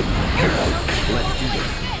 Let's do this.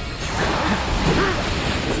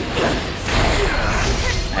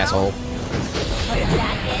 Asshole.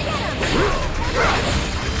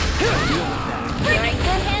 You're in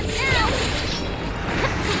good hands now.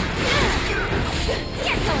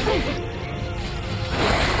 You're going.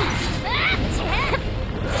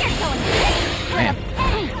 You're going. Man.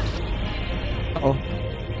 Uh-oh.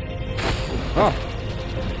 Oh.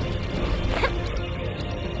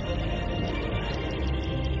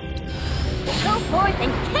 Go forth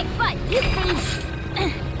and kick butt, you things!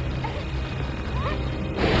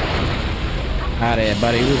 Out there,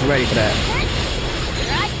 buddy. Who's ready for that?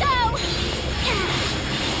 Here I go!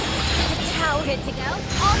 The tower good to go.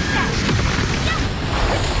 All set!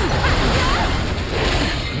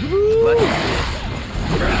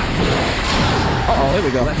 Uh-oh, here we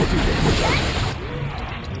go. Let's do this.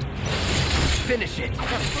 Finish it. The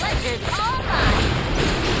pleasure's all mine!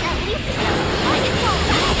 At least it's not I control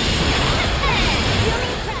that!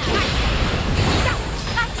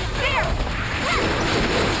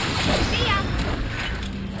 See ya!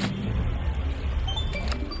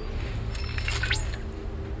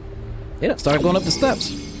 Yeah, started going up the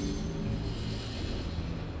steps.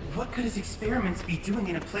 What could his experiments be doing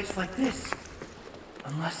in a place like this?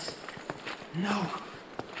 Unless... No.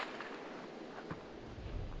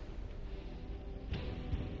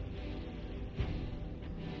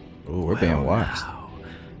 Ooh, we're being watched.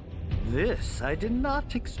 This I did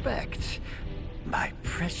not expect. My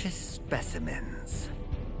precious specimens.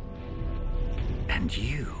 And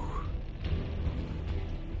you,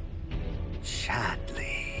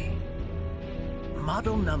 Chadley.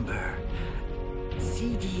 Model number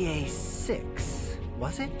CDA 6,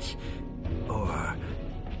 was it? Or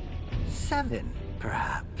 7,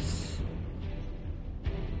 perhaps?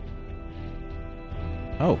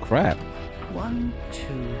 Oh, crap. 1, 2,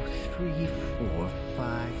 3, 4,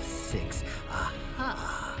 5, 6.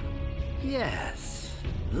 Aha! Yes,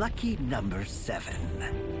 lucky number 7.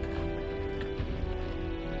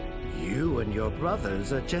 You and your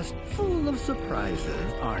brothers are just full of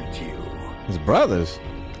surprises, aren't you? His brothers?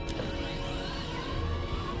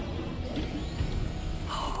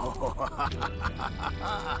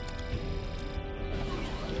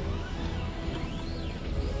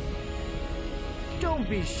 Don't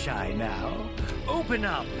be shy now. Open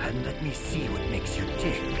up and let me see what makes you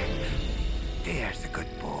tick. There's a good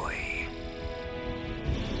boy.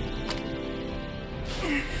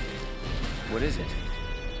 What is it?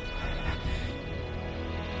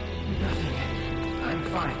 Nothing. I'm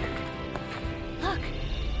fine. Look!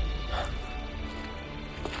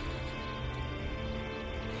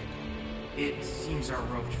 It seems Belongings are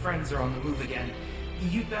roped, friends are on the move again.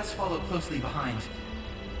 You'd best follow closely behind.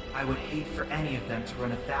 I would hate for any of them to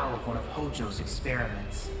run afoul of one of Hojo's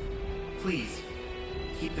experiments. Please,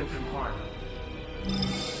 keep them from harm.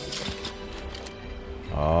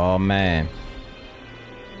 Oh man.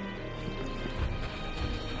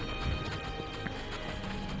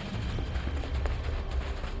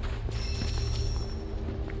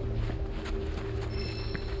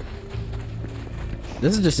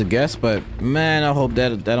 This is just a guess, but man, I hope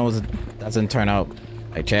that doesn't turn out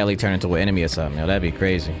like Charlie turn into an enemy or something. Yo, that'd be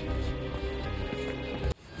crazy. You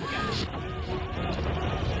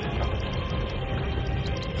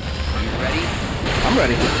ready? I'm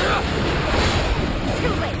ready.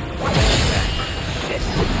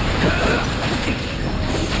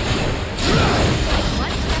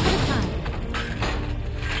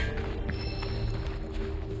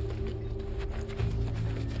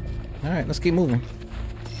 All right, let's keep moving.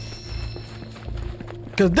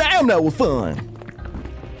 Cause damn, that was fun.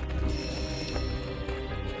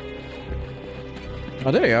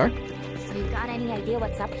 Oh, there you are. So you got any idea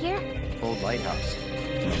what's up here? Old lighthouse,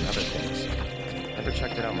 among other things. Never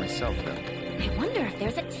checked it out myself, though. I wonder if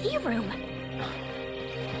there's a tea room. A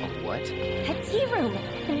what? A tea room!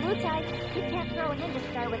 In Wutai, you can't throw an Ninja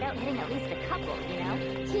Star without hitting at least a couple, you know?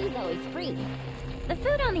 Tea's always free. The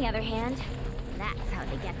food, on the other hand, that's how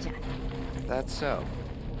they get ya. That's so.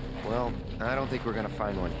 Well, I don't think we're gonna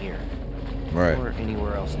find one here. Right. Or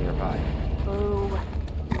anywhere else nearby. Boo.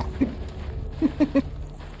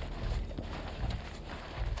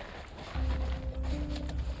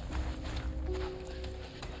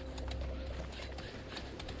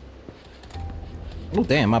 Oh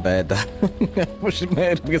damn, my bad. Push your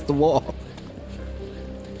man against the wall.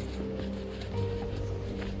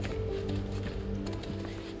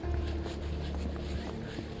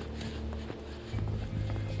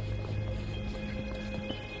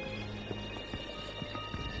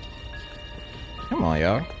 Come on,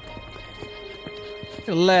 y'all.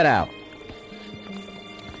 Let out.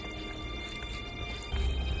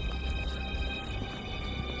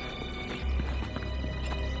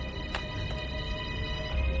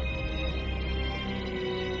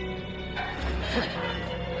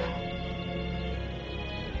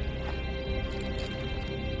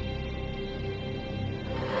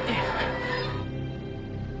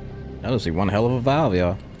 That looks like one hell of a valve,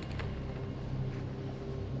 y'all.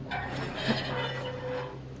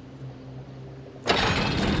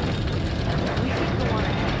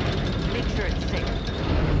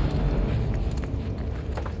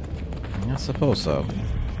 I suppose so.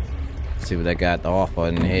 Let's see what they got to offer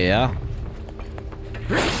in here.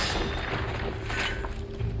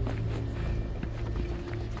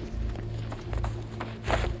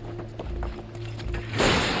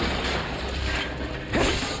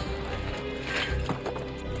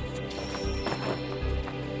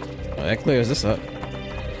 Well, that clears this up.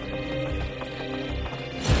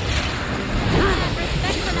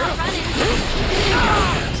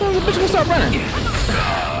 So the bitch gonna start running.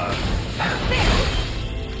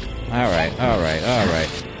 Alright, alright, alright.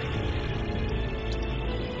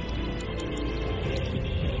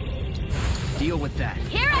 Deal with that.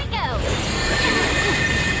 Here I go!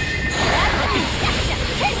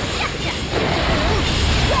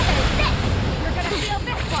 You're gonna feel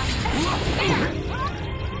this one!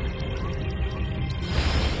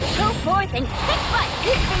 Go forth and kick butt!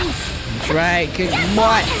 That's right, kick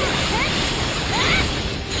butt!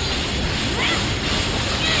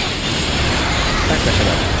 Back that shit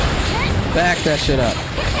up. Back that shit up.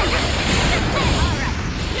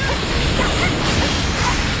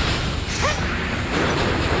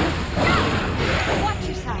 Watch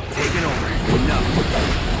yourself. Taking over. Enough.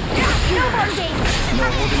 No more games. No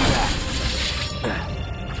holding back.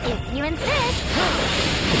 If you insist.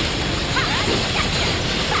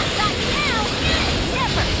 Not now.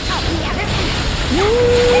 Never. Oh, yeah, this is...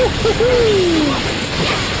 Woo-hoo-hoo!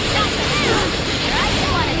 Not now. I just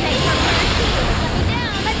want to say something. Let me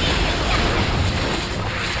down. Let me...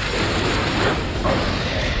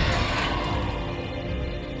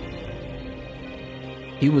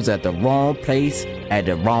 He was at the wrong place at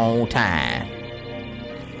the wrong time.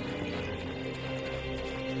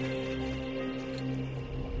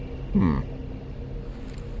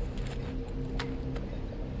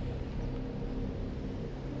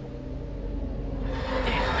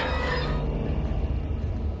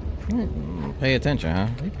 Pay attention, huh?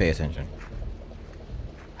 You pay attention.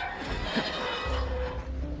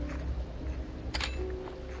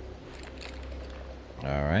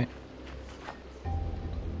 All right.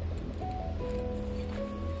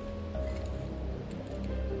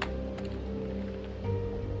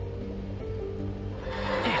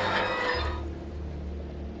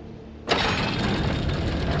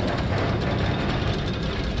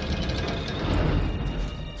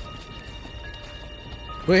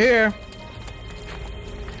 We're here.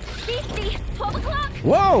 Beastie, 12 o'clock.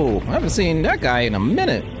 Whoa! I haven't seen that guy in a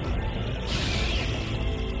minute. You're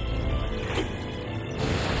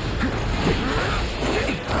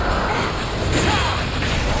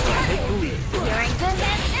in good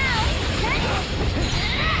hands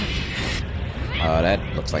now. Oh, that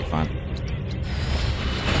looks like fun.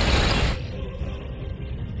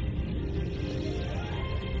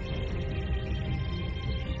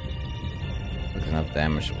 Looking up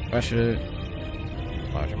damage pressure.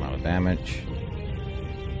 Large amount of damage.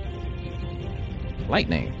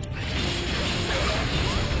 Lightning.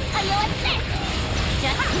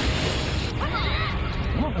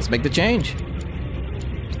 Well, let's make the change.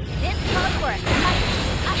 This code works.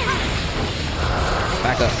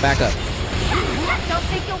 Back up, back up. Don't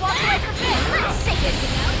think you'll walk away from this. Shake it, you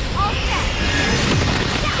know. All set.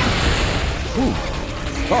 Ooh.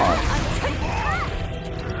 God.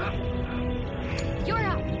 You're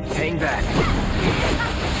up. Hang back.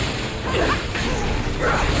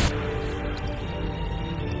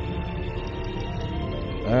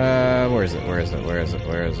 Where is it? Where is it? Where is it?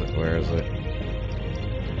 Where is it? Where is it?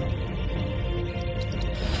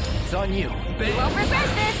 It's on you. You won't regret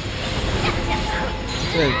this.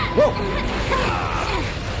 Whoa!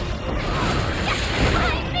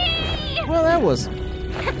 Well, that was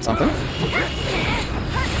something.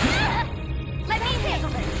 Let me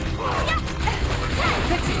handle this.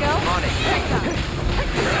 Good to go. On it.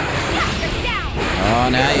 You're down. Oh,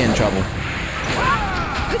 now you're in trouble.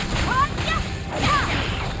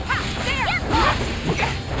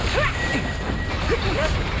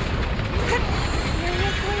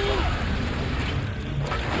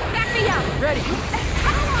 Back me up. Ready.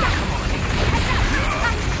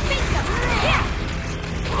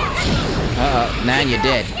 Now you're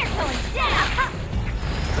dead.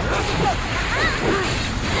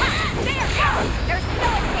 There's no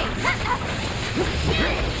escape.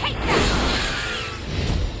 Take that.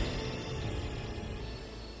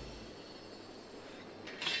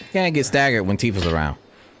 Can't get staggered when Tifa's around.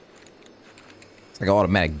 It's like an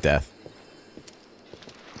automatic death.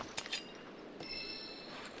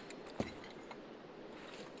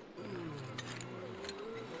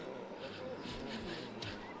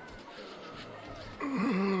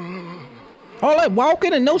 All that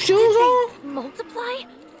walking and no shoes on? Multiply?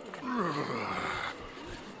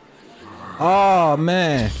 Oh,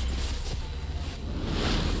 man.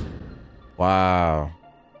 Wow.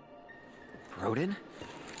 Rodin?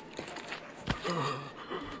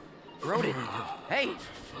 Rodin! Hey!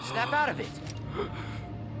 Snap out of it!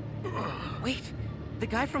 Wait, the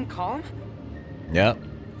guy from Calm? Yep.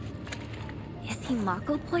 Is he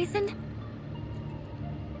Mako poisoned?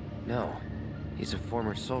 No, he's a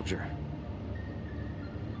former soldier.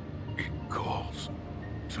 It calls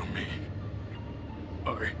to me.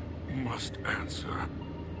 I must answer.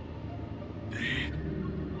 The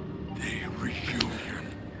reunion.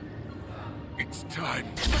 It's time.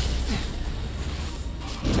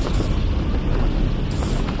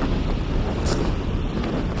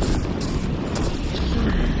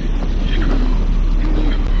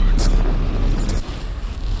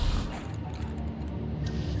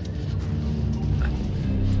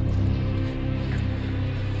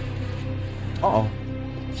 Uh-oh.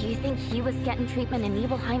 Do you think he was getting treatment in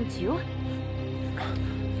Nibelheim too?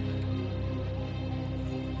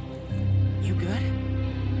 You good?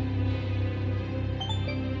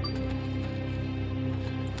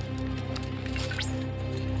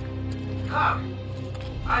 Come.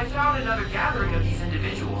 I found another gathering of these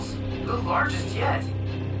individuals, the largest yet.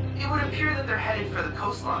 It would appear that they're headed for the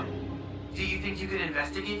coastline. Do you think you could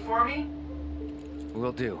investigate for me?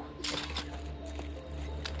 Will do.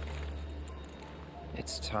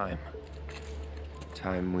 It's time.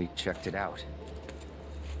 Time we checked it out.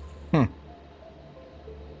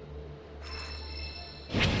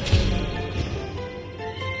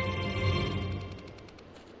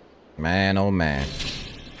 Man, oh man.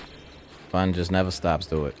 Fun just never stops,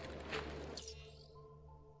 do it.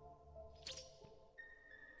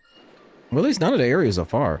 Well, at least none of the areas are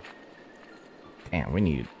far. Damn, we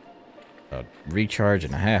need a recharge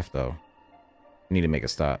and a half, though. We need to make a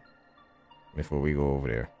stop before we go over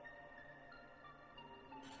there.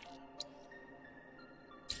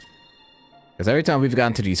 Because every time we've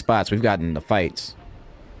gotten to these spots, we've gotten into fights.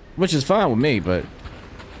 Which is fine with me, but...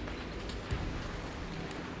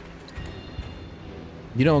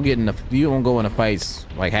 You don't go into fights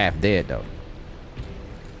like half dead, though.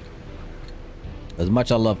 As much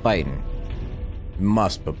as I love fighting, you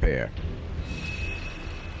must prepare.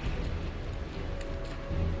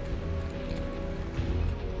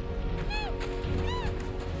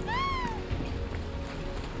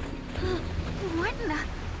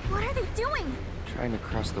 trying to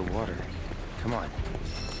cross the water. Come on.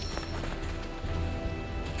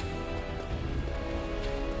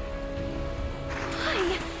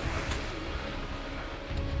 Why?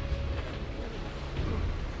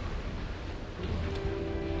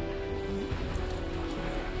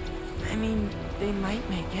 I mean, they might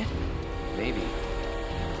make it. Maybe.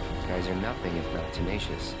 Guys are nothing if not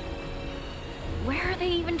tenacious. Where are they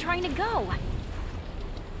even trying to go?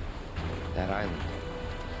 That island.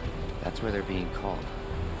 That's where they're being called.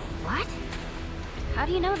 What? How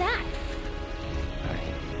do you know that?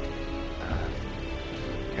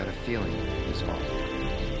 I got a feeling is all.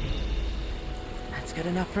 That's good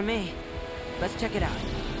enough for me. Let's check it out.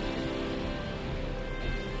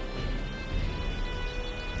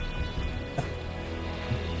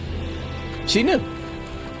 She knew.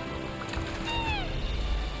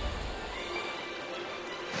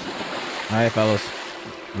 Alright, fellas.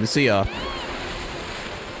 Let me see y'all.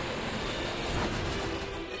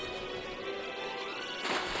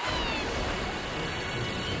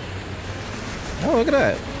 Oh, look at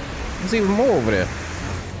that. There's even more over there.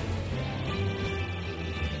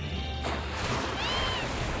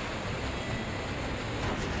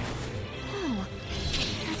 Oh,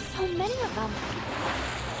 there's so many of them.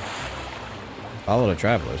 Follow the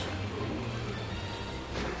travelers.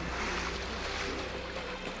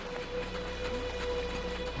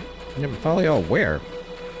 Yeah, but follow y'all where?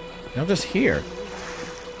 Y'all just here.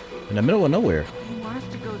 In the middle of nowhere. You want us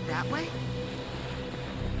to go that way?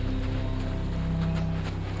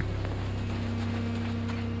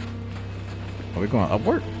 Are we going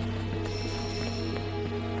upward?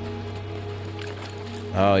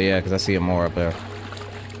 Oh yeah, because I see it more up there.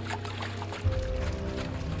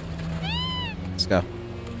 Let's go.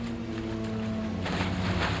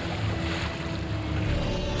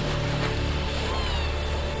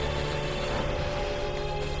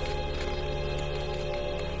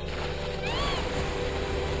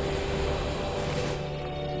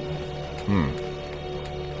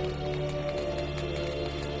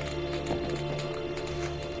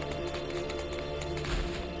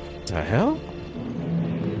 The hell?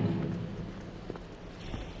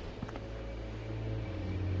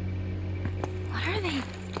 What are they?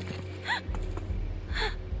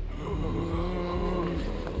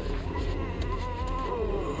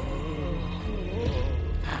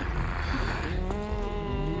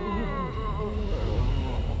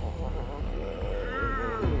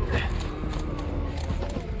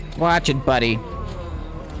 Watch it, buddy.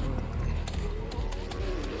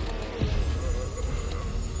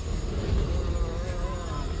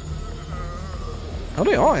 Oh,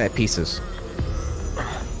 they all had pieces.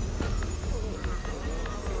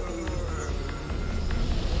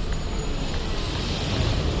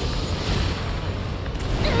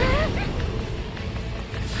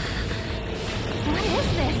 What is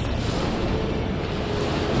this?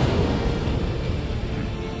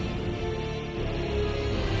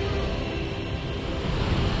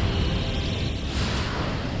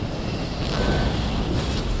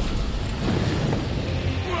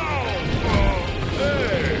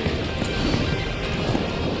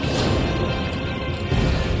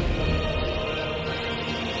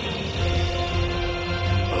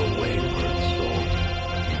 A wayward soul.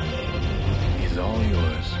 He's all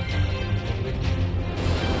yours.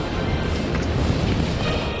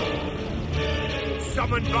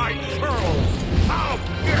 Summoned by Charles! How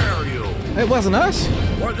dare you! It wasn't us.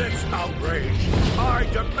 For this outrage, I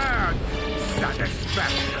demand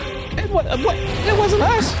satisfaction. It wasn't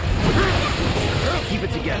us. Keep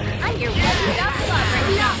it together. I'm your ready up lover.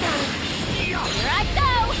 Here I go.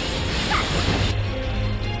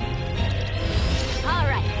 All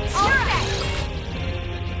right.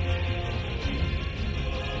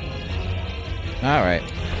 All right.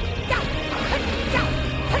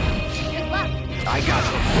 Good luck. I got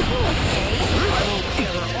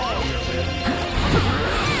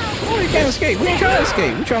Oh, you can't escape. We ain't trying to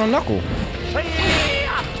escape. We trying to knuckle. Here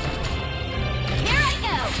I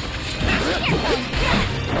go. Here goes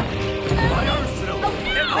My arsenal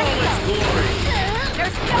in all its glory.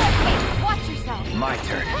 There's no escape. Watch yourself. my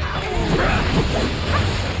turn.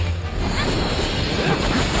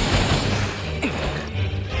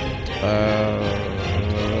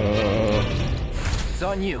 It's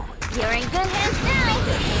on you. You're in good hands now.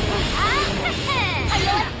 How you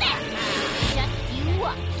like this? Just you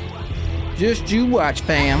watch. Just you watch,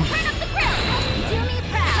 fam. Turn up the ground. Do me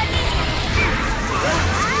proud.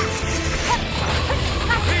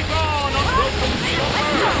 Keep on, unbroken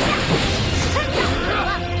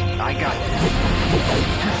I got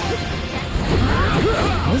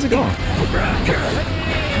Where's it going?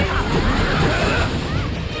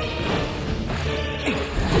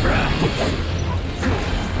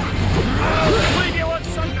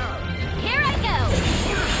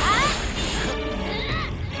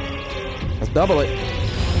 Let's double it.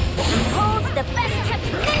 Holds the best kept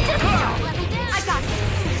ninja. Don't let me down. I got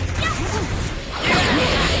this.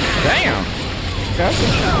 Damn. That's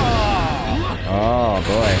oh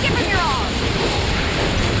boy. Give him your all.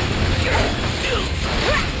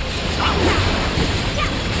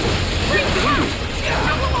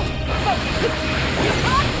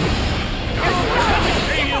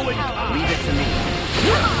 Leave it to me.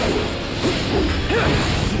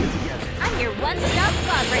 I'm your one-stop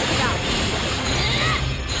progress stop.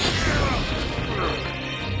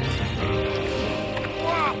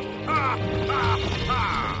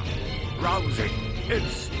 Rousing,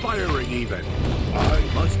 inspiring even. I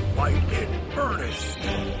must fight in earnest.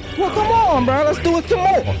 Well, come on, bro. Let's do it some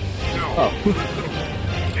more. Oh.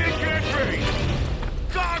 It can't be.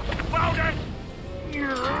 God found it.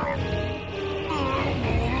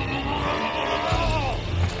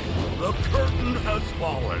 The curtain has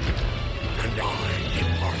fallen, and I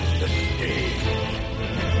depart the stage.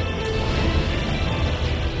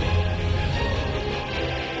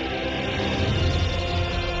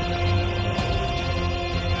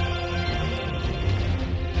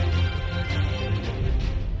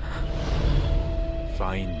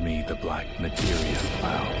 Find me the black materia,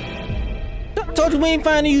 Cloud. I told you we ain't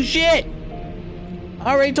finding you shit.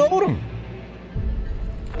 I already told him.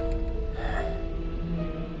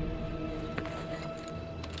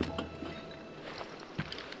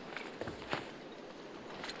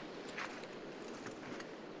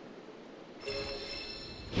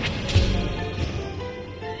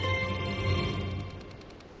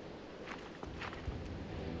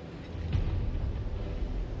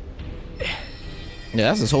 Yeah,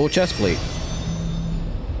 that's his whole chest plate.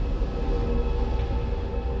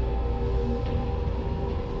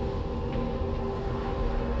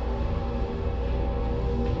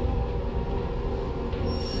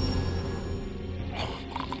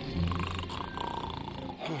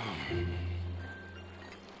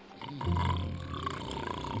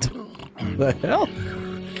 The hell?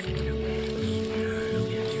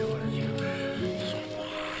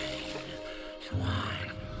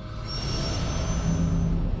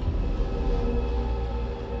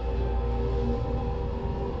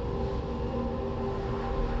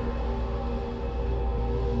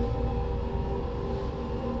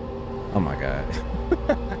 Oh my god.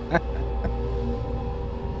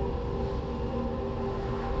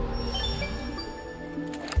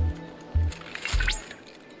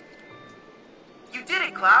 You did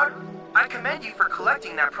it, Cloud! I commend you for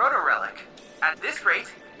collecting that proto-relic. At this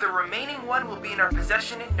rate, the remaining one will be in our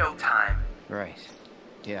possession in no time. Right.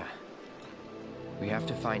 Yeah. We have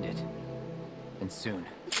to find it. And soon.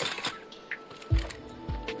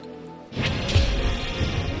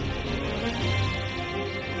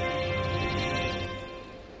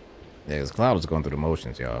 Yeah, because Cloud was going through the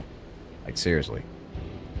motions, y'all. Like, seriously.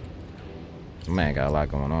 This man got a lot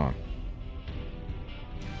going on.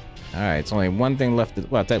 Alright, it's only one thing left to...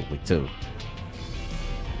 Well, technically two.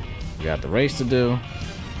 We got the race to do.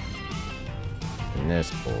 And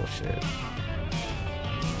this bullshit.